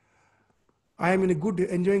 I am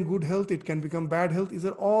enjoying good health, it can become bad health. These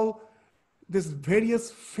are all these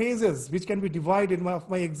various phases which can be divided, of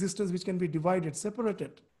my existence which can be divided,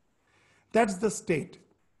 separated. That's the state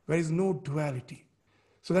where there is no duality.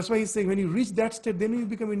 So that's why he's saying when you reach that state, then you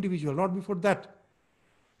become individual, not before that.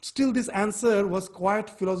 Still, this answer was quite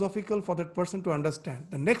philosophical for that person to understand.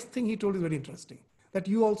 The next thing he told is very interesting, that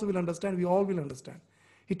you also will understand, we all will understand.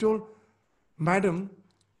 He told, "Madam,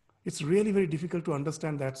 it's really very difficult to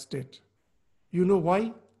understand that state. You know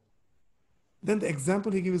why?" Then the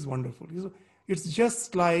example he gives is wonderful. It's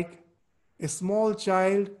just like a small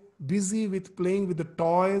child busy with playing with the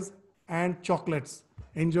toys and chocolates,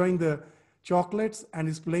 enjoying the chocolates and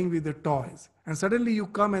is playing with the toys. And suddenly you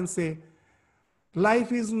come and say,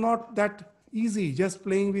 life is not that easy, just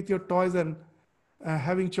playing with your toys and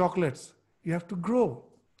having chocolates. You have to grow.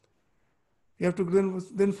 You have to,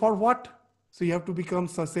 then for what? So you have to become,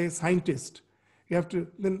 say, scientist. You have to,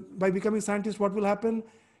 then by becoming scientist, what will happen?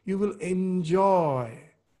 You will enjoy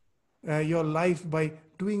your life by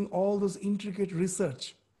doing all those intricate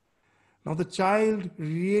research. Now the child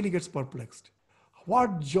really gets perplexed.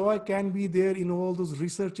 What joy can be there in all those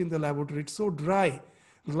research in the laboratory? It's so dry.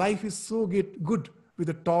 Life is so good with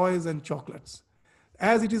the toys and chocolates.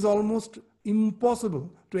 As it is almost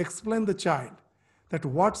impossible to explain the child that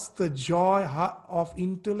what's the joy of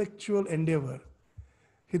intellectual endeavor.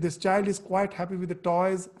 This child is quite happy with the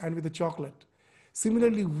toys and with the chocolate.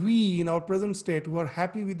 Similarly, we in our present state who are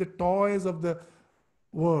happy with the toys of the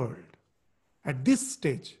world, at this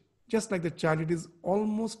stage, just like the child, it is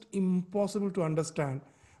almost impossible to understand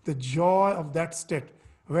the joy of that state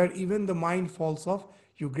where even the mind falls off,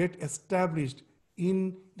 you get established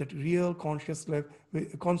in that real conscious life,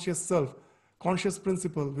 conscious self, conscious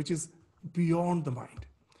principle, which is beyond the mind.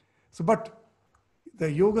 So, but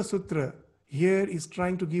the Yoga Sutra here is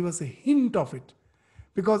trying to give us a hint of it,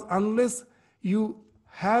 because unless you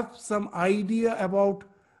have some idea about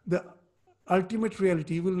the ultimate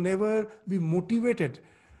reality, you will never be motivated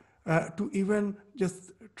to even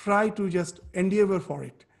just try to just endeavor for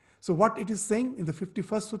it. So what it is saying in the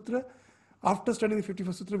 51st Sutra, after studying the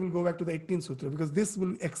 51st Sutra, we'll go back to the 18th Sutra, because this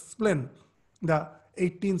will explain the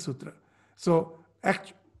 18th Sutra. So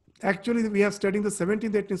actually we have studied the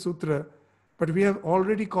 17th, 18th Sutra, but we have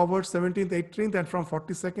already covered 17th, 18th, and from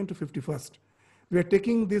 42nd to 51st. We are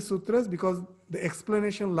taking these sutras because the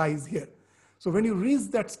explanation lies here. So when you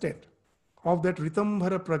reach that state of that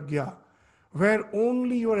Ritambhara Pragya, where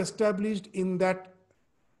only you are established in that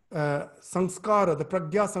sanskara, the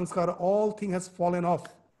pragya sanskara, all thing has fallen off.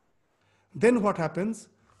 Then what happens?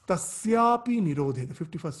 Tasyapi nirodhe, the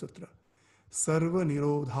 51st sutra. Sarva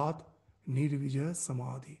nirodhat nirvijaya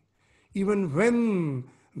samadhi. Even when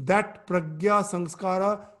that pragya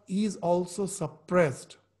sanskara is also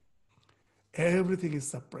suppressed, everything is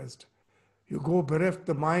suppressed. You go bereft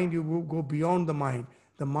the mind, you go beyond the mind.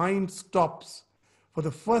 The mind stops for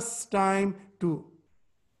the first time to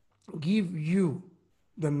give you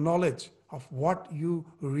the knowledge of what you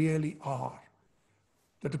really are.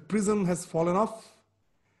 That the prism has fallen off.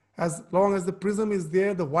 As long as the prism is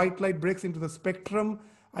there, the white light breaks into the spectrum.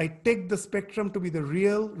 I take the spectrum to be the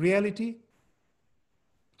real reality.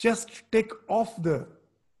 Just take off the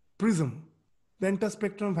prism. The entire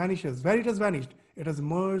spectrum vanishes. Where it has vanished? It has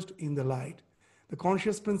merged in the light. The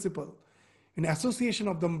conscious principle, in association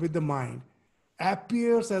of them with the mind,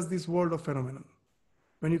 appears as this world of phenomenon.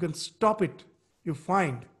 When you can stop it, you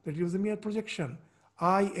find that it was a mere projection.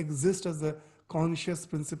 I exist as the conscious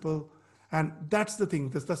principle, and that's the thing.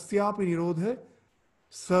 That's the Tasyapi Nirodhe,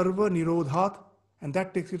 Sarva Nirodhat, and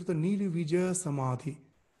that takes you to the Nirvijaya Samadhi.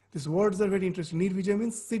 These words are very interesting. Nirvijaya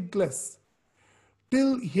means seedless.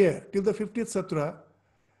 Till here, till the 50th Sutra,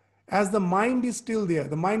 as the mind is still there,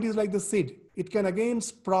 the mind is like the seed. It can again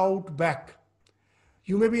sprout back.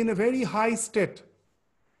 You may be in a very high state.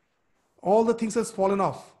 All the things has fallen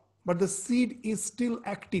off, but the seed is still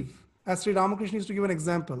active. As Sri Ramakrishna used to give an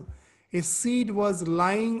example, a seed was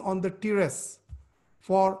lying on the terrace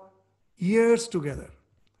for years together.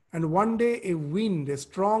 And one day a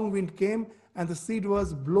strong wind came and the seed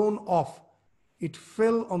was blown off. It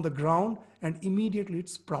fell on the ground and immediately it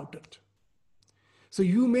sprouted. So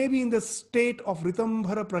you may be in the state of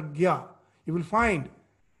Ritambhara Pragya. You will find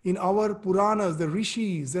in our Puranas, the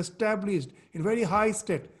rishis established in very high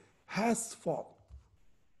state has fallen.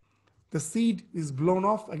 The seed is blown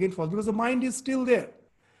off, again falls, because the mind is still there.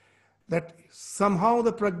 That somehow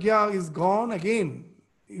the pragya is gone, again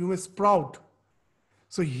you may sprout.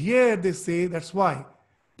 So here they say that's why.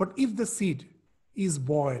 But if the seed is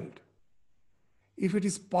boiled, if it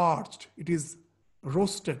is parched, it is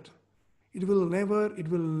roasted, it will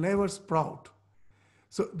never sprout.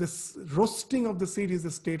 So this roasting of the seed is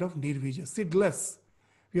the state of nirvijaya, seedless.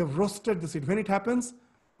 We have roasted the seed. When it happens,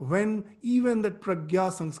 when even that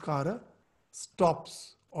pragya sanskara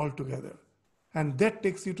stops altogether. And that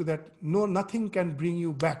takes you to that, nothing can bring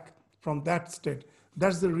you back from that state.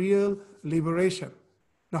 That's the real liberation.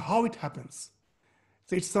 Now how it happens?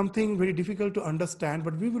 So it's something very difficult to understand,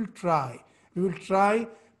 but we will try. We will try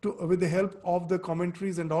to, with the help of the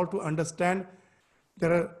commentaries and all, to understand.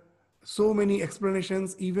 There are so many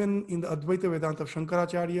explanations, even in the Advaita Vedanta of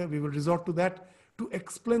Shankaracharya, we will resort to that to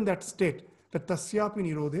explain that state, that tasyapi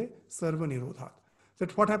nirodhe sarva nirodhat.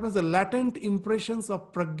 That what happens, the latent impressions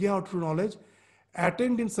of pragya or true knowledge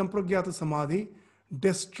attained in sampragyata samadhi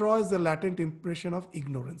destroys the latent impression of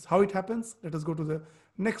ignorance. How it happens? Let us go to the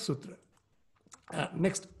next sutra,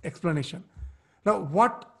 next explanation. Now,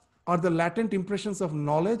 what are the latent impressions of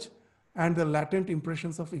knowledge and the latent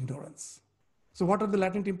impressions of ignorance? So what are the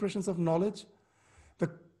latent impressions of knowledge? The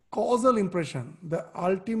causal impression, the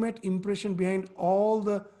ultimate impression behind all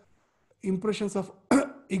the impressions of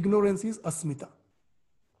ignorance is asmita.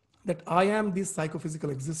 That I am this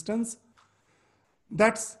psychophysical existence.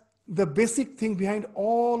 That's the basic thing behind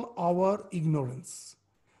all our ignorance.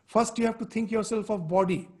 First you have to think yourself of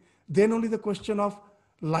body. Then only the question of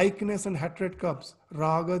likeness and hatred comes.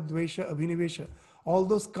 Raga, dvesha, abhinivesha. All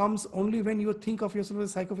those comes only when you think of yourself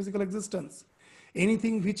as psychophysical existence.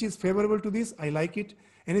 Anything which is favorable to this, I like it.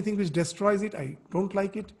 Anything which destroys it, I don't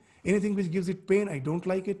like it. Anything which gives it pain, I don't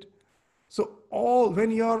like it. So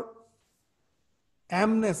when your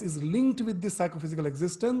amness is linked with this psychophysical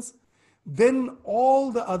existence, then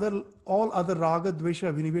all other raga,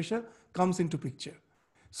 dvesha, abhinivesha comes into picture.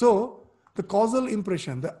 So the causal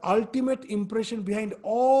impression, the ultimate impression behind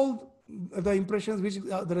all the impressions which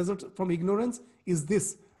are the result from ignorance is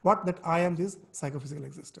this, that I am this psychophysical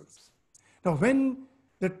existence. Now when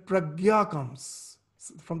that pragya comes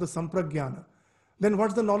from the sampragyana, then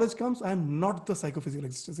what's the knowledge comes? I am not the psychophysical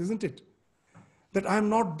existence, isn't it? That I am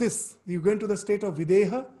not this. You go into the state of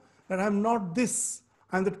videha, that I am not this.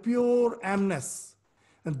 I am the pure amness.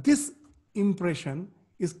 And this impression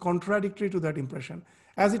is contradictory to that impression.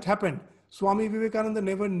 As it happened, Swami Vivekananda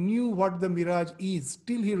never knew what the mirage is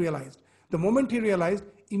till he realized. The moment he realized,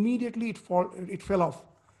 immediately it fell off.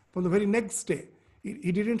 From the very next day,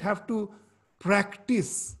 he didn't have to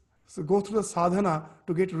practice, so go through the sadhana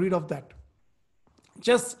to get rid of that.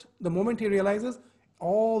 Just the moment he realizes,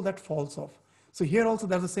 all that falls off. So here also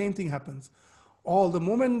the same thing happens. The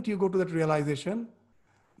moment you go to that realization,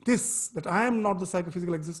 This, that I am not the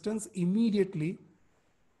psychophysical existence, immediately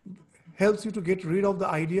helps you to get rid of the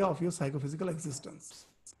idea of your psychophysical existence.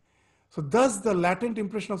 So thus the latent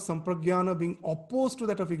impression of sampragyana being opposed to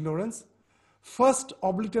that of ignorance first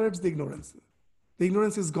obliterates the ignorance. The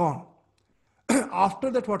ignorance is gone.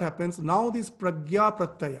 After that, what happens? Now this pragya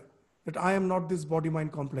pratyaya, that I am not this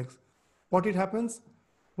body-mind complex. What it happens?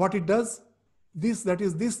 What it does? This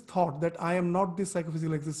thought that I am not this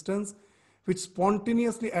psychophysical existence, which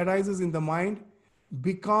spontaneously arises in the mind,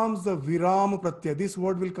 becomes the virama pratyaya. This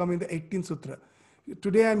word will come in the 18th sutra.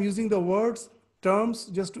 Today I am using the terms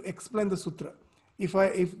just to explain the sutra.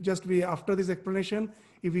 After this explanation,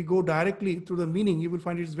 if we go directly to the meaning, you will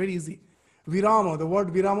find it is very easy. Virama, the word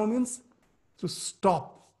virama means to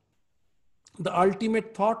stop. The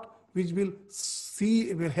ultimate thought which will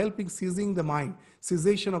help in seizing the mind,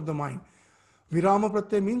 cessation of the mind. Virama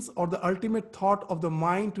pratyaya means, or the ultimate thought of the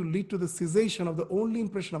mind to lead to the cessation of the only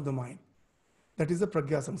impression of the mind. That is the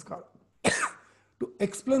pragya samskara. To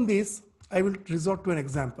explain this, I will resort to an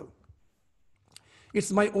example.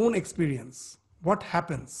 It's my own experience. What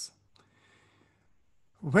happens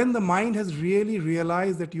when the mind has really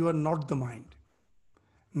realized that you are not the mind?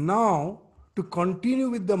 Now, to continue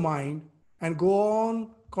with the mind and go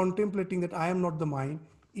on contemplating that I am not the mind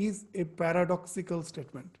is a paradoxical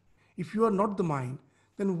statement. If you are not the mind,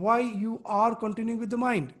 then why you are continuing with the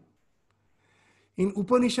mind? In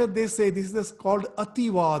Upanishad, they say this is called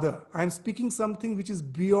ativada. I am speaking something which is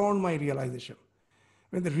beyond my realization.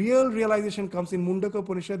 When the real realization comes in Mundaka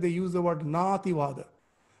Upanishad, they use the word nativada.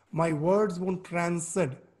 My words won't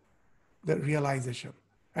transcend the realization.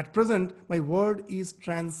 At present, my word is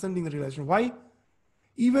transcending the realization. Why?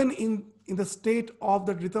 Even in the state of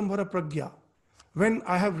the Ritambhara Pragya, when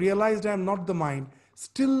I have realized I am not the mind,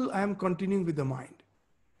 still I am continuing with the mind.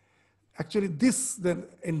 Actually,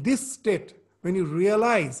 in this state, when you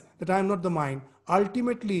realize that I am not the mind,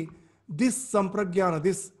 ultimately this sampragyana,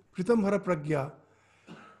 this Ritambhara Pragya,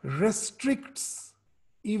 restricts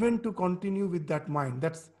even to continue with that mind.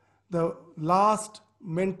 That's the last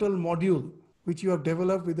mental module which you have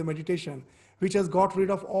developed with the meditation, which has got rid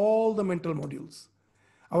of all the mental modules.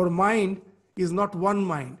 Our mind is not one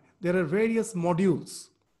mind. There are various modules.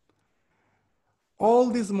 All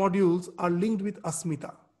these modules are linked with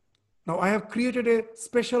asmita. Now I have created a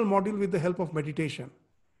special module with the help of meditation.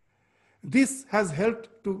 This has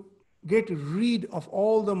helped to get rid of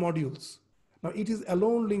all the modules. Now it is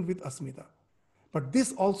alone linked with asmita. But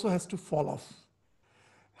this also has to fall off.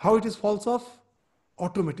 How it falls off?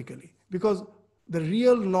 Automatically. Because the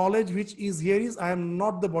real knowledge which is here is I am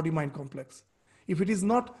not the body-mind complex. If it is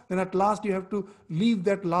not, then at last you have to leave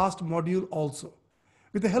that last module also.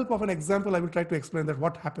 With the help of an example, I will try to explain that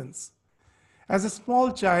what happens. As a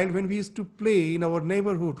small child, when we used to play in our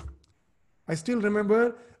neighborhood, I still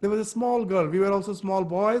remember there was a small girl. We were also small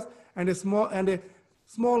boys, and a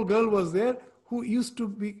small girl was there who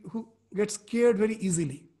gets scared very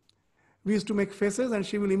easily. We used to make faces and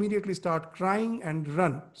she will immediately start crying and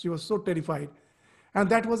run. She was so terrified. And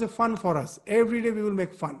that was a fun for us. Every day we will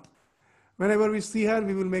make fun. Whenever we see her,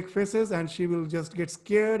 we will make faces and she will just get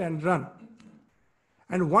scared and run.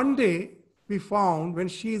 And one day we found when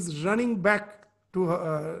she is running back to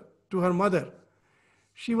her mother,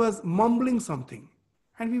 she was mumbling something.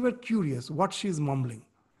 And we were curious what she is mumbling.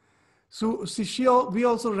 So we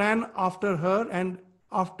also ran after her, and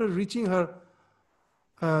after reaching her,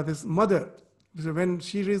 this mother, when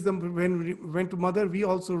we went to mother, we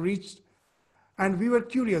also reached, and we were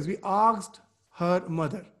curious. We asked her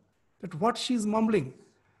mother that what she is mumbling.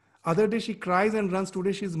 Other day she cries and runs.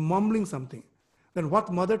 Today she is mumbling something. Then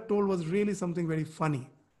what mother told was really something very funny.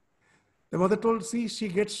 The mother told, see, she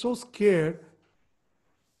gets so scared.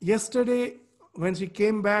 Yesterday, when she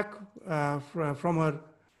came back from her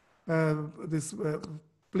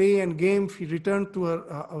play and game, she returned to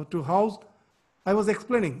her to house. I was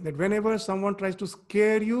explaining that whenever someone tries to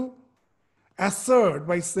scare you, assert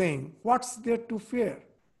by saying, what's there to fear?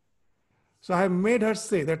 So I have made her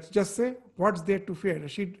say that, just say, what's there to fear?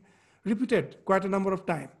 She repeated quite a number of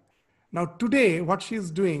times. Now today, what she is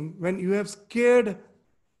doing, when you have scared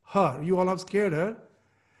her, you all have scared her,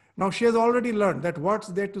 now she has already learned that what's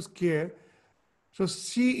there to scare. So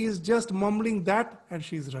she is just mumbling that and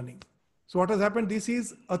she is running. So what has happened? This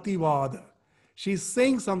is ativada. She is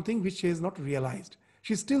saying something which she has not realized.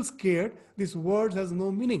 She is still scared. This word has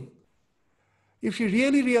no meaning. If she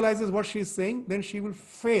really realizes what she is saying, then she will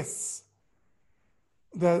face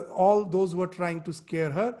all those who are trying to scare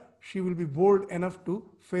her. She will be bold enough to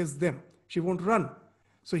face them. She won't run.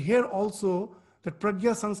 So here also, the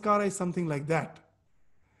pragya sanskara is something like that.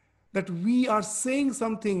 That we are saying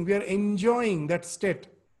something, we are enjoying that state.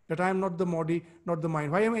 that I am not the body, not the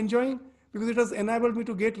mind. Why I am enjoying? Because it has enabled me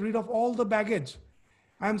to get rid of all the baggage.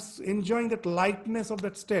 I am enjoying that lightness of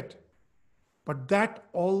that state. But that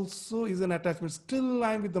also is an attachment. Still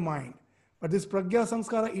I am with the mind. But this pragya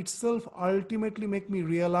samskara itself ultimately make me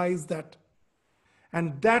realize that.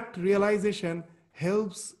 And that realization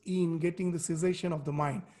helps in getting the cessation of the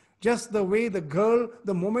mind. Just the way the girl,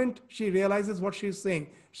 the moment she realizes what she is saying,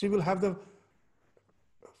 she will have the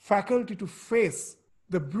faculty to face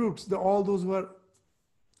the brutes, all those who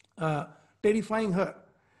are terrifying her.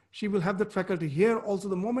 She will have that faculty. Here also,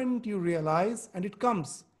 the moment you realize, and it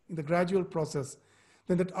comes in the gradual process,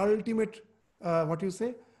 then that ultimate,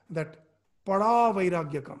 that pada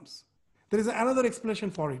vairagya comes. There is another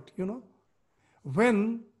explanation for it,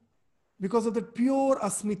 When, because of the pure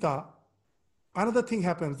asmita, another thing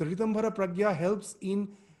happens. The Ritambhara Pragya helps in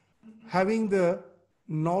having the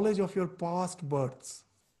knowledge of your past births.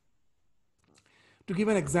 To give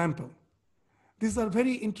an example, this is a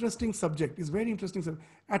very interesting subject. It's very interesting subject.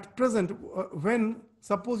 At present, when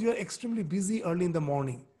suppose you are extremely busy early in the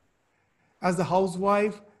morning as a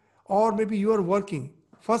housewife, or maybe you are working.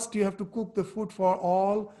 First, you have to cook the food for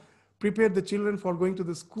all, prepare the children for going to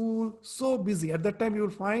the school. So busy. At that time, you will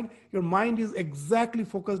find your mind is exactly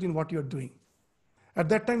focused in what you are doing. At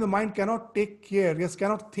that time, the mind cannot take care,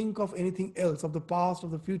 cannot think of anything else, of the past,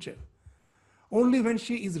 of the future. Only when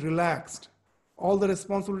she is relaxed, all the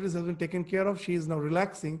responsibilities have been taken care of, she is now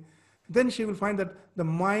relaxing, then she will find that the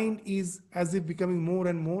mind is as if becoming more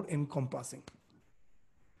and more encompassing.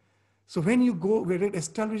 So when you go, we're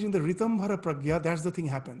establishing the Ritambhara Pragya, that's the thing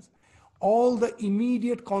happens. All the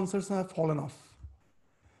immediate concerns have fallen off.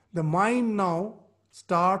 The mind now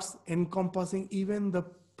starts encompassing even the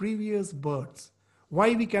previous births.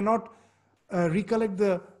 Why we cannot recollect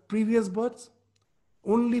the previous births?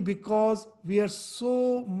 Only because we are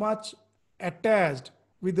so much attached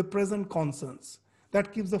with the present concerns.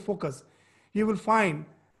 That keeps the focus. You will find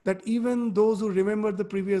that even those who remember the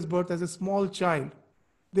previous birth as a small child,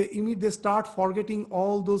 they start forgetting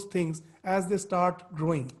all those things as they start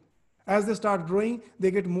growing. As they start growing, they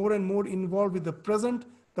get more and more involved with the present.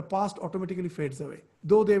 The past automatically fades away,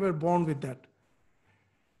 though they were born with that.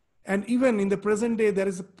 And even in the present day, there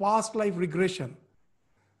is a past life regression.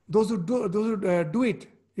 Those who do it,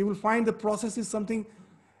 you will find the process is something,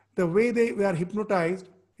 the way they are hypnotized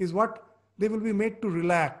is what they will be made to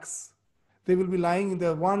relax. They will be lying in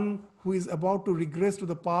the one who is about to regress to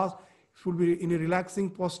the past, will be in a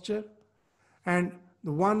relaxing posture. And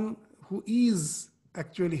the one who is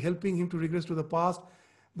actually helping him to regress to the past,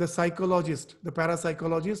 the psychologist, the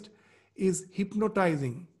parapsychologist, is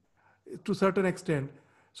hypnotizing to a certain extent,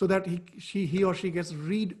 so that he or she gets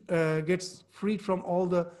freed from all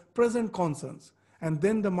the present concerns, and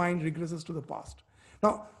then the mind regresses to the past.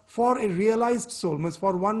 Now, for a realized soul, means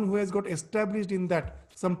for one who has got established in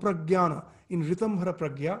that sampragyana, in Ritambhara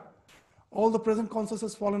Pragya, all the present concerns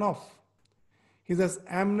has fallen off. His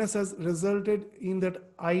amness has resulted in that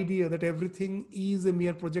idea that everything is a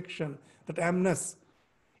mere projection, that amness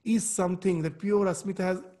is something, that pure asmita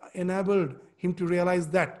has enabled him to realize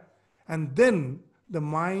that. And then the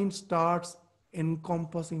mind starts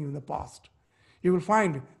encompassing in the past. You will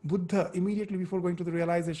find Buddha, immediately before going to the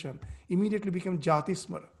realization, immediately became Jati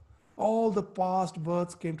Smara. All the past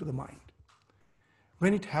births came to the mind.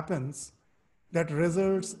 When it happens, that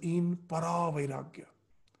results in Para Vairagya,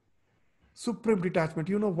 supreme detachment.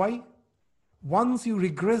 You know why? Once you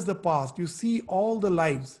regress the past, you see all the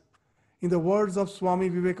lives. In the words of Swami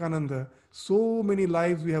Vivekananda, so many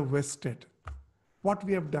lives we have wasted. What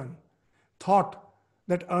we have done? Thought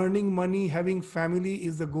that earning money, having family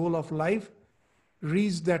is the goal of life,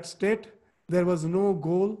 reached that state, there was no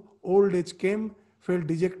goal, old age came, felt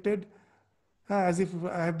dejected, as if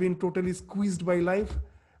I have been totally squeezed by life.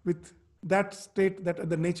 With that state, that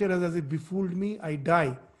the nature has as if befooled me, I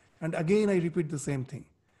die. And again I repeat the same thing.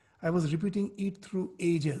 I was repeating it through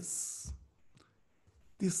ages.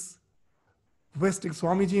 This wasting,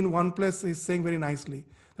 Swamiji in one place is saying very nicely,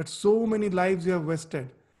 that so many lives you have wasted.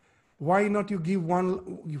 Why not you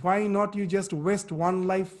just waste one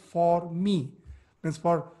life for me? Means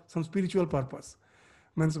for some spiritual purpose.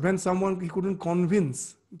 Means when someone he couldn't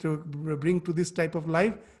convince to bring to this type of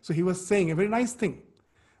life, so he was saying a very nice thing,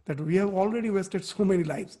 that we have already wasted so many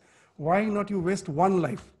lives. Why not you waste one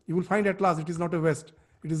life? You will find at last it is not a waste,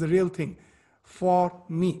 it is a real thing. For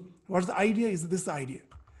me. What's the idea is this idea.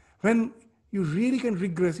 When you really can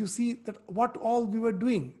regress, you see that what all we were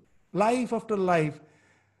doing, life after life.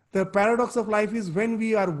 The paradox of life is when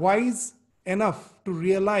we are wise enough to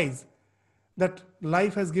realize that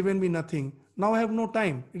life has given me nothing. Now I have no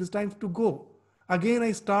time. It is time to go. Again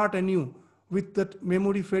I start anew. with that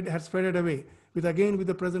memory has faded away, with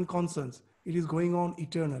the present conscience, it is going on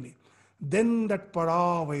eternally. Then that para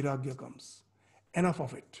vairagya comes. Enough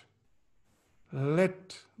of it.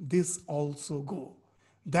 Let this also go.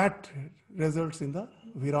 That results in the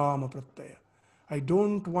virama pratyaya. I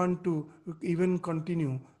don't want to even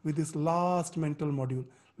continue with this last mental module.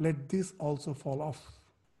 Let this also fall off.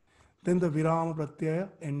 Then the virama pratyaya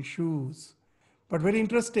ensues. But very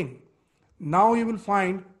interesting. Now you will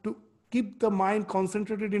find to keep the mind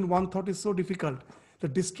concentrated in one thought is so difficult. The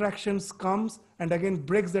distractions comes and again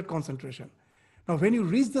breaks that concentration. Now when you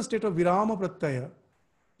reach the state of virama pratyaya,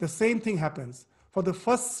 the same thing happens. For the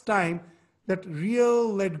first time, that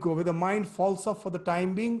real let go, where the mind falls off for the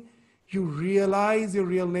time being, you realize your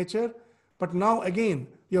real nature. But now again,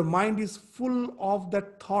 your mind is full of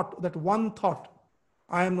that thought, that one thought.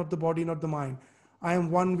 I am not the body, not the mind. I am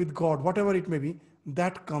one with God, whatever it may be.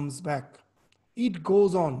 That comes back. It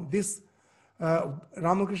goes on. This,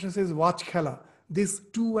 Ramakrishna says, Vach khela. This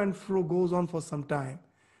to and fro goes on for some time.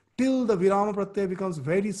 Till the virama pratyaya becomes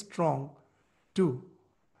very strong to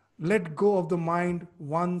let go of the mind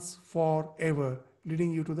once forever,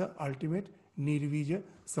 leading you to the ultimate nirvija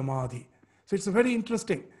samadhi. So it's very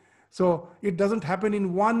interesting. So it doesn't happen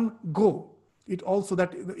in one go. It also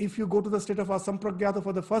that if you go to the state of asampragyata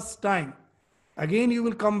for the first time, again you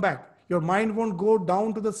will come back. Your mind won't go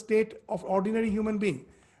down to the state of ordinary human being,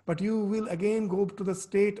 but you will again go to the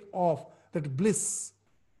state of that bliss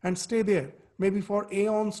and stay there, maybe for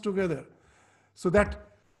aeons together. So that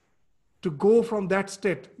to go from that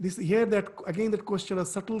state, that question, a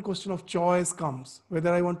subtle question of choice comes,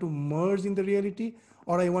 whether I want to merge in the reality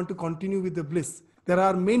or I want to continue with the bliss. There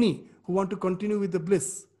are many who want to continue with the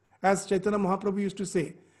bliss. As Chaitanya Mahaprabhu used to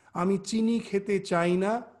say, Ami chini khete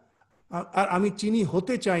chaina, Ami chini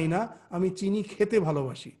hote chaina, Ami chini khete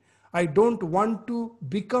bhalobashi. I don't want to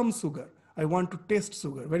become sugar. I want to taste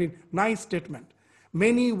sugar. Very nice statement.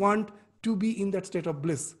 Many want to be in that state of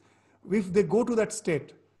bliss. If they go to that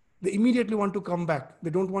state, they immediately want to come back.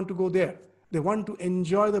 They don't want to go there. They want to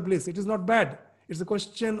enjoy the bliss. It is not bad. It's a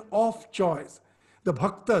question of choice. The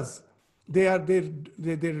bhaktas, they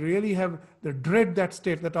really have, they dread that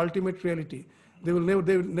state, that ultimate reality. They will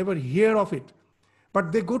never hear of it.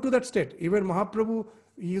 But they go to that state. Even Mahaprabhu,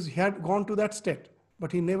 he had gone to that state,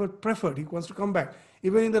 but he never preferred. He wants to come back.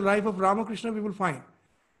 Even in the life of Ramakrishna, we will find.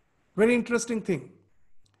 Very interesting thing.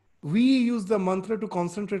 We use the mantra to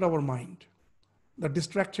concentrate our mind. The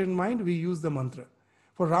distraction mind, we use the mantra.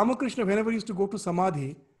 For Ramakrishna, whenever he used to go to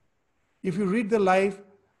Samadhi, if you read the life,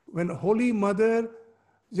 when Holy Mother,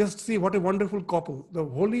 just see what a wonderful couple. The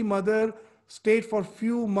Holy Mother stayed for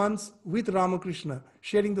few months with Ramakrishna,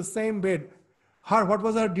 sharing the same bed. What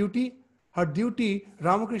was her duty? Her duty,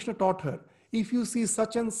 Ramakrishna taught her, if you see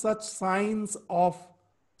such and such signs of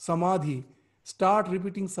Samadhi, start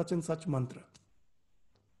repeating such and such mantra.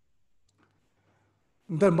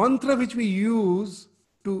 The mantra which we use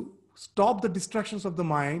to stop the distractions of the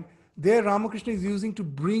mind, there Ramakrishna is using to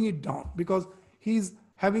bring it down, because he's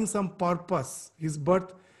having some purpose. His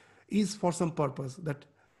birth is for some purpose, that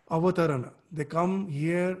avatarana. They come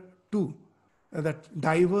here too, that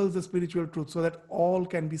divulge the spiritual truth so that all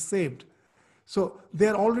can be saved. So they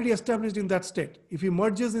are already established in that state. If he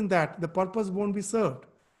merges in that, the purpose won't be served.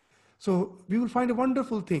 So we will find a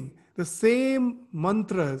wonderful thing. The same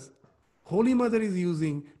mantras Holy Mother is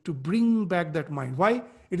using to bring back that mind. Why?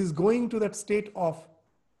 It is going to that state of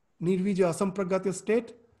nirvija, asampragyata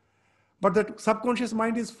state, but that subconscious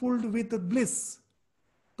mind is filled with the bliss.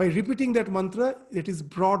 By repeating that mantra, it is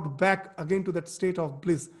brought back again to that state of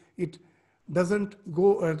bliss. It doesn't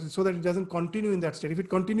go, so that it doesn't continue in that state. If it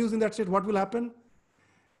continues in that state, what will happen?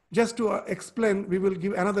 Just to explain, we will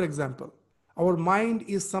give another example. Our mind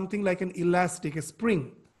is something like an elastic, a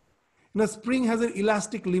spring. A spring has an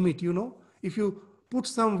elastic limit, you know. If you put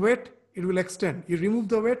some weight, it will extend. You remove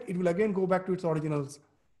the weight, it will again go back to its original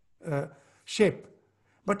shape.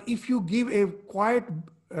 But if you give a quiet,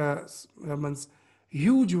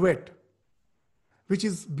 huge weight, which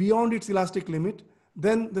is beyond its elastic limit,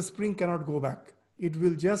 then the spring cannot go back. It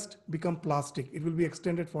will just become plastic. It will be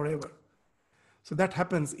extended forever. So that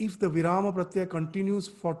happens. If the virama pratyaya continues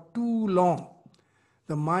for too long,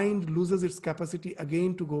 the mind loses its capacity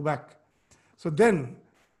again to go back. So then,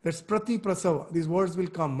 that's prati prasava. These words will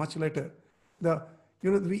come much later.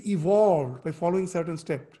 We evolved by following certain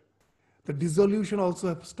steps. The dissolution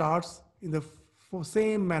also starts in the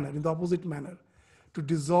same manner, in the opposite manner, to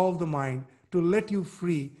dissolve the mind, to let you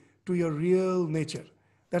free to your real nature.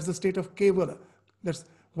 That's the state of Kevala. That's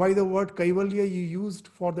why the word Kaivalya you used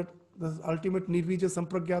for the ultimate nirvija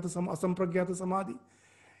sampragyata asampragyata samadhi.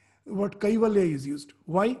 The word Kaivalya is used.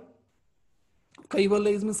 Why?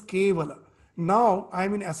 Kaivalya means Kevala. Now I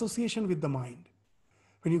am in association with the mind.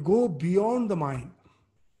 When you go beyond the mind,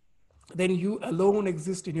 then you alone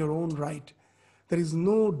exist in your own right. There is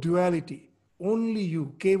no duality. Only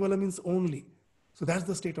you. Kevala means only. So that's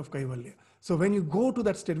the state of Kaivalya. So when you go to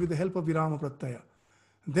that state with the help of Virama Pratyaya,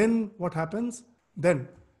 then what happens? Then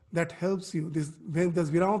that helps you. When this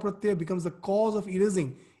Virama Pratyaya becomes the cause of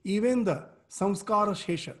erasing even the samskara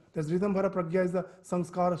shesha. That's Ridambhara Pragya is the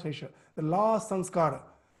samskara shesha. The last samskara,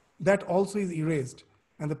 that also is erased.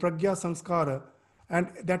 And the Pragya samskara,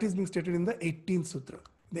 and that is being stated in the 18th Sutra.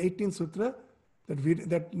 The 18th Sutra,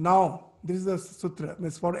 that now, this is the Sutra.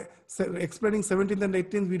 For explaining 17th and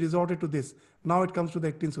 18th, we resorted to this. Now it comes to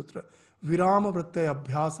the 18th Sutra. Virama Pratyaya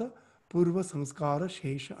Abhyasa Purva Samskara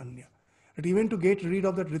Shesha Anya. That even to get rid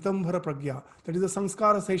of that Ritambhara Pragya, that is the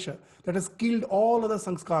Samskara Shesha, that has killed all other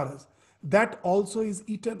Samskaras, that also is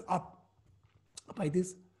eaten up by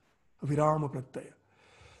this Virama Pratyaya.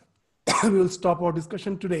 We will stop our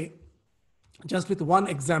discussion today just with one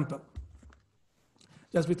example.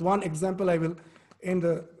 Just with one example, I will end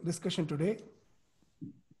the discussion today.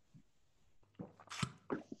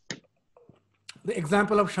 The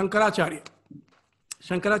example of Shankaracharya.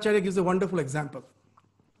 Shankaracharya gives a wonderful example.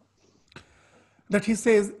 That he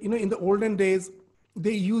says, in the olden days,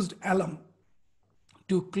 they used alum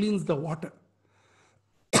to cleanse the water.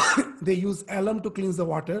 They use alum to cleanse the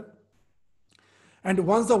water. And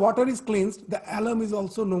once the water is cleansed, the alum is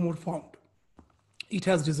also no more found. It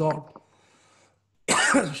has dissolved.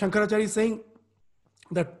 Shankaracharya is saying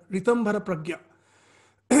that Ritambhara Pragya,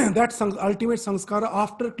 that ultimate samskara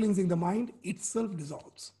after cleansing the mind, itself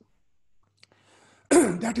dissolves.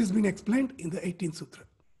 That has been explained in the 18th Sutra.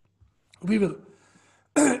 We will,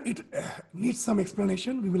 it needs some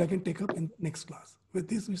explanation. We will again take up in next class. With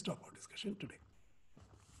this, we stop our discussion today.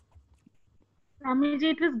 Swamiji,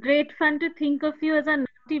 it was great fun to think of you as a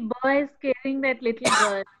naughty boy scaring that little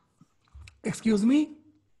girl. Excuse me?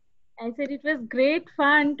 I said it was great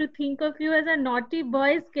fun to think of you as a naughty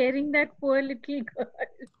boy scaring that poor little girl.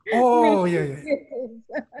 Oh, yeah.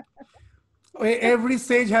 Every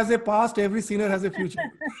sage has a past, every sinner has a future.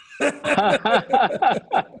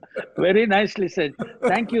 Very nicely said.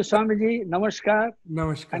 Thank you, Swamiji. Namaskar.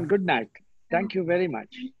 Namaskar. And good night. Thank you very much.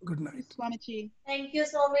 Good night. Swamiji. Thank you,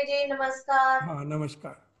 Swamiji. Namaskar.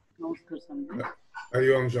 Namaskar. Namaskar, Swamiji.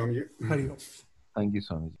 Hari Om, Swamiji. Hari Om. Thank you,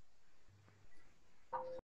 Swamiji.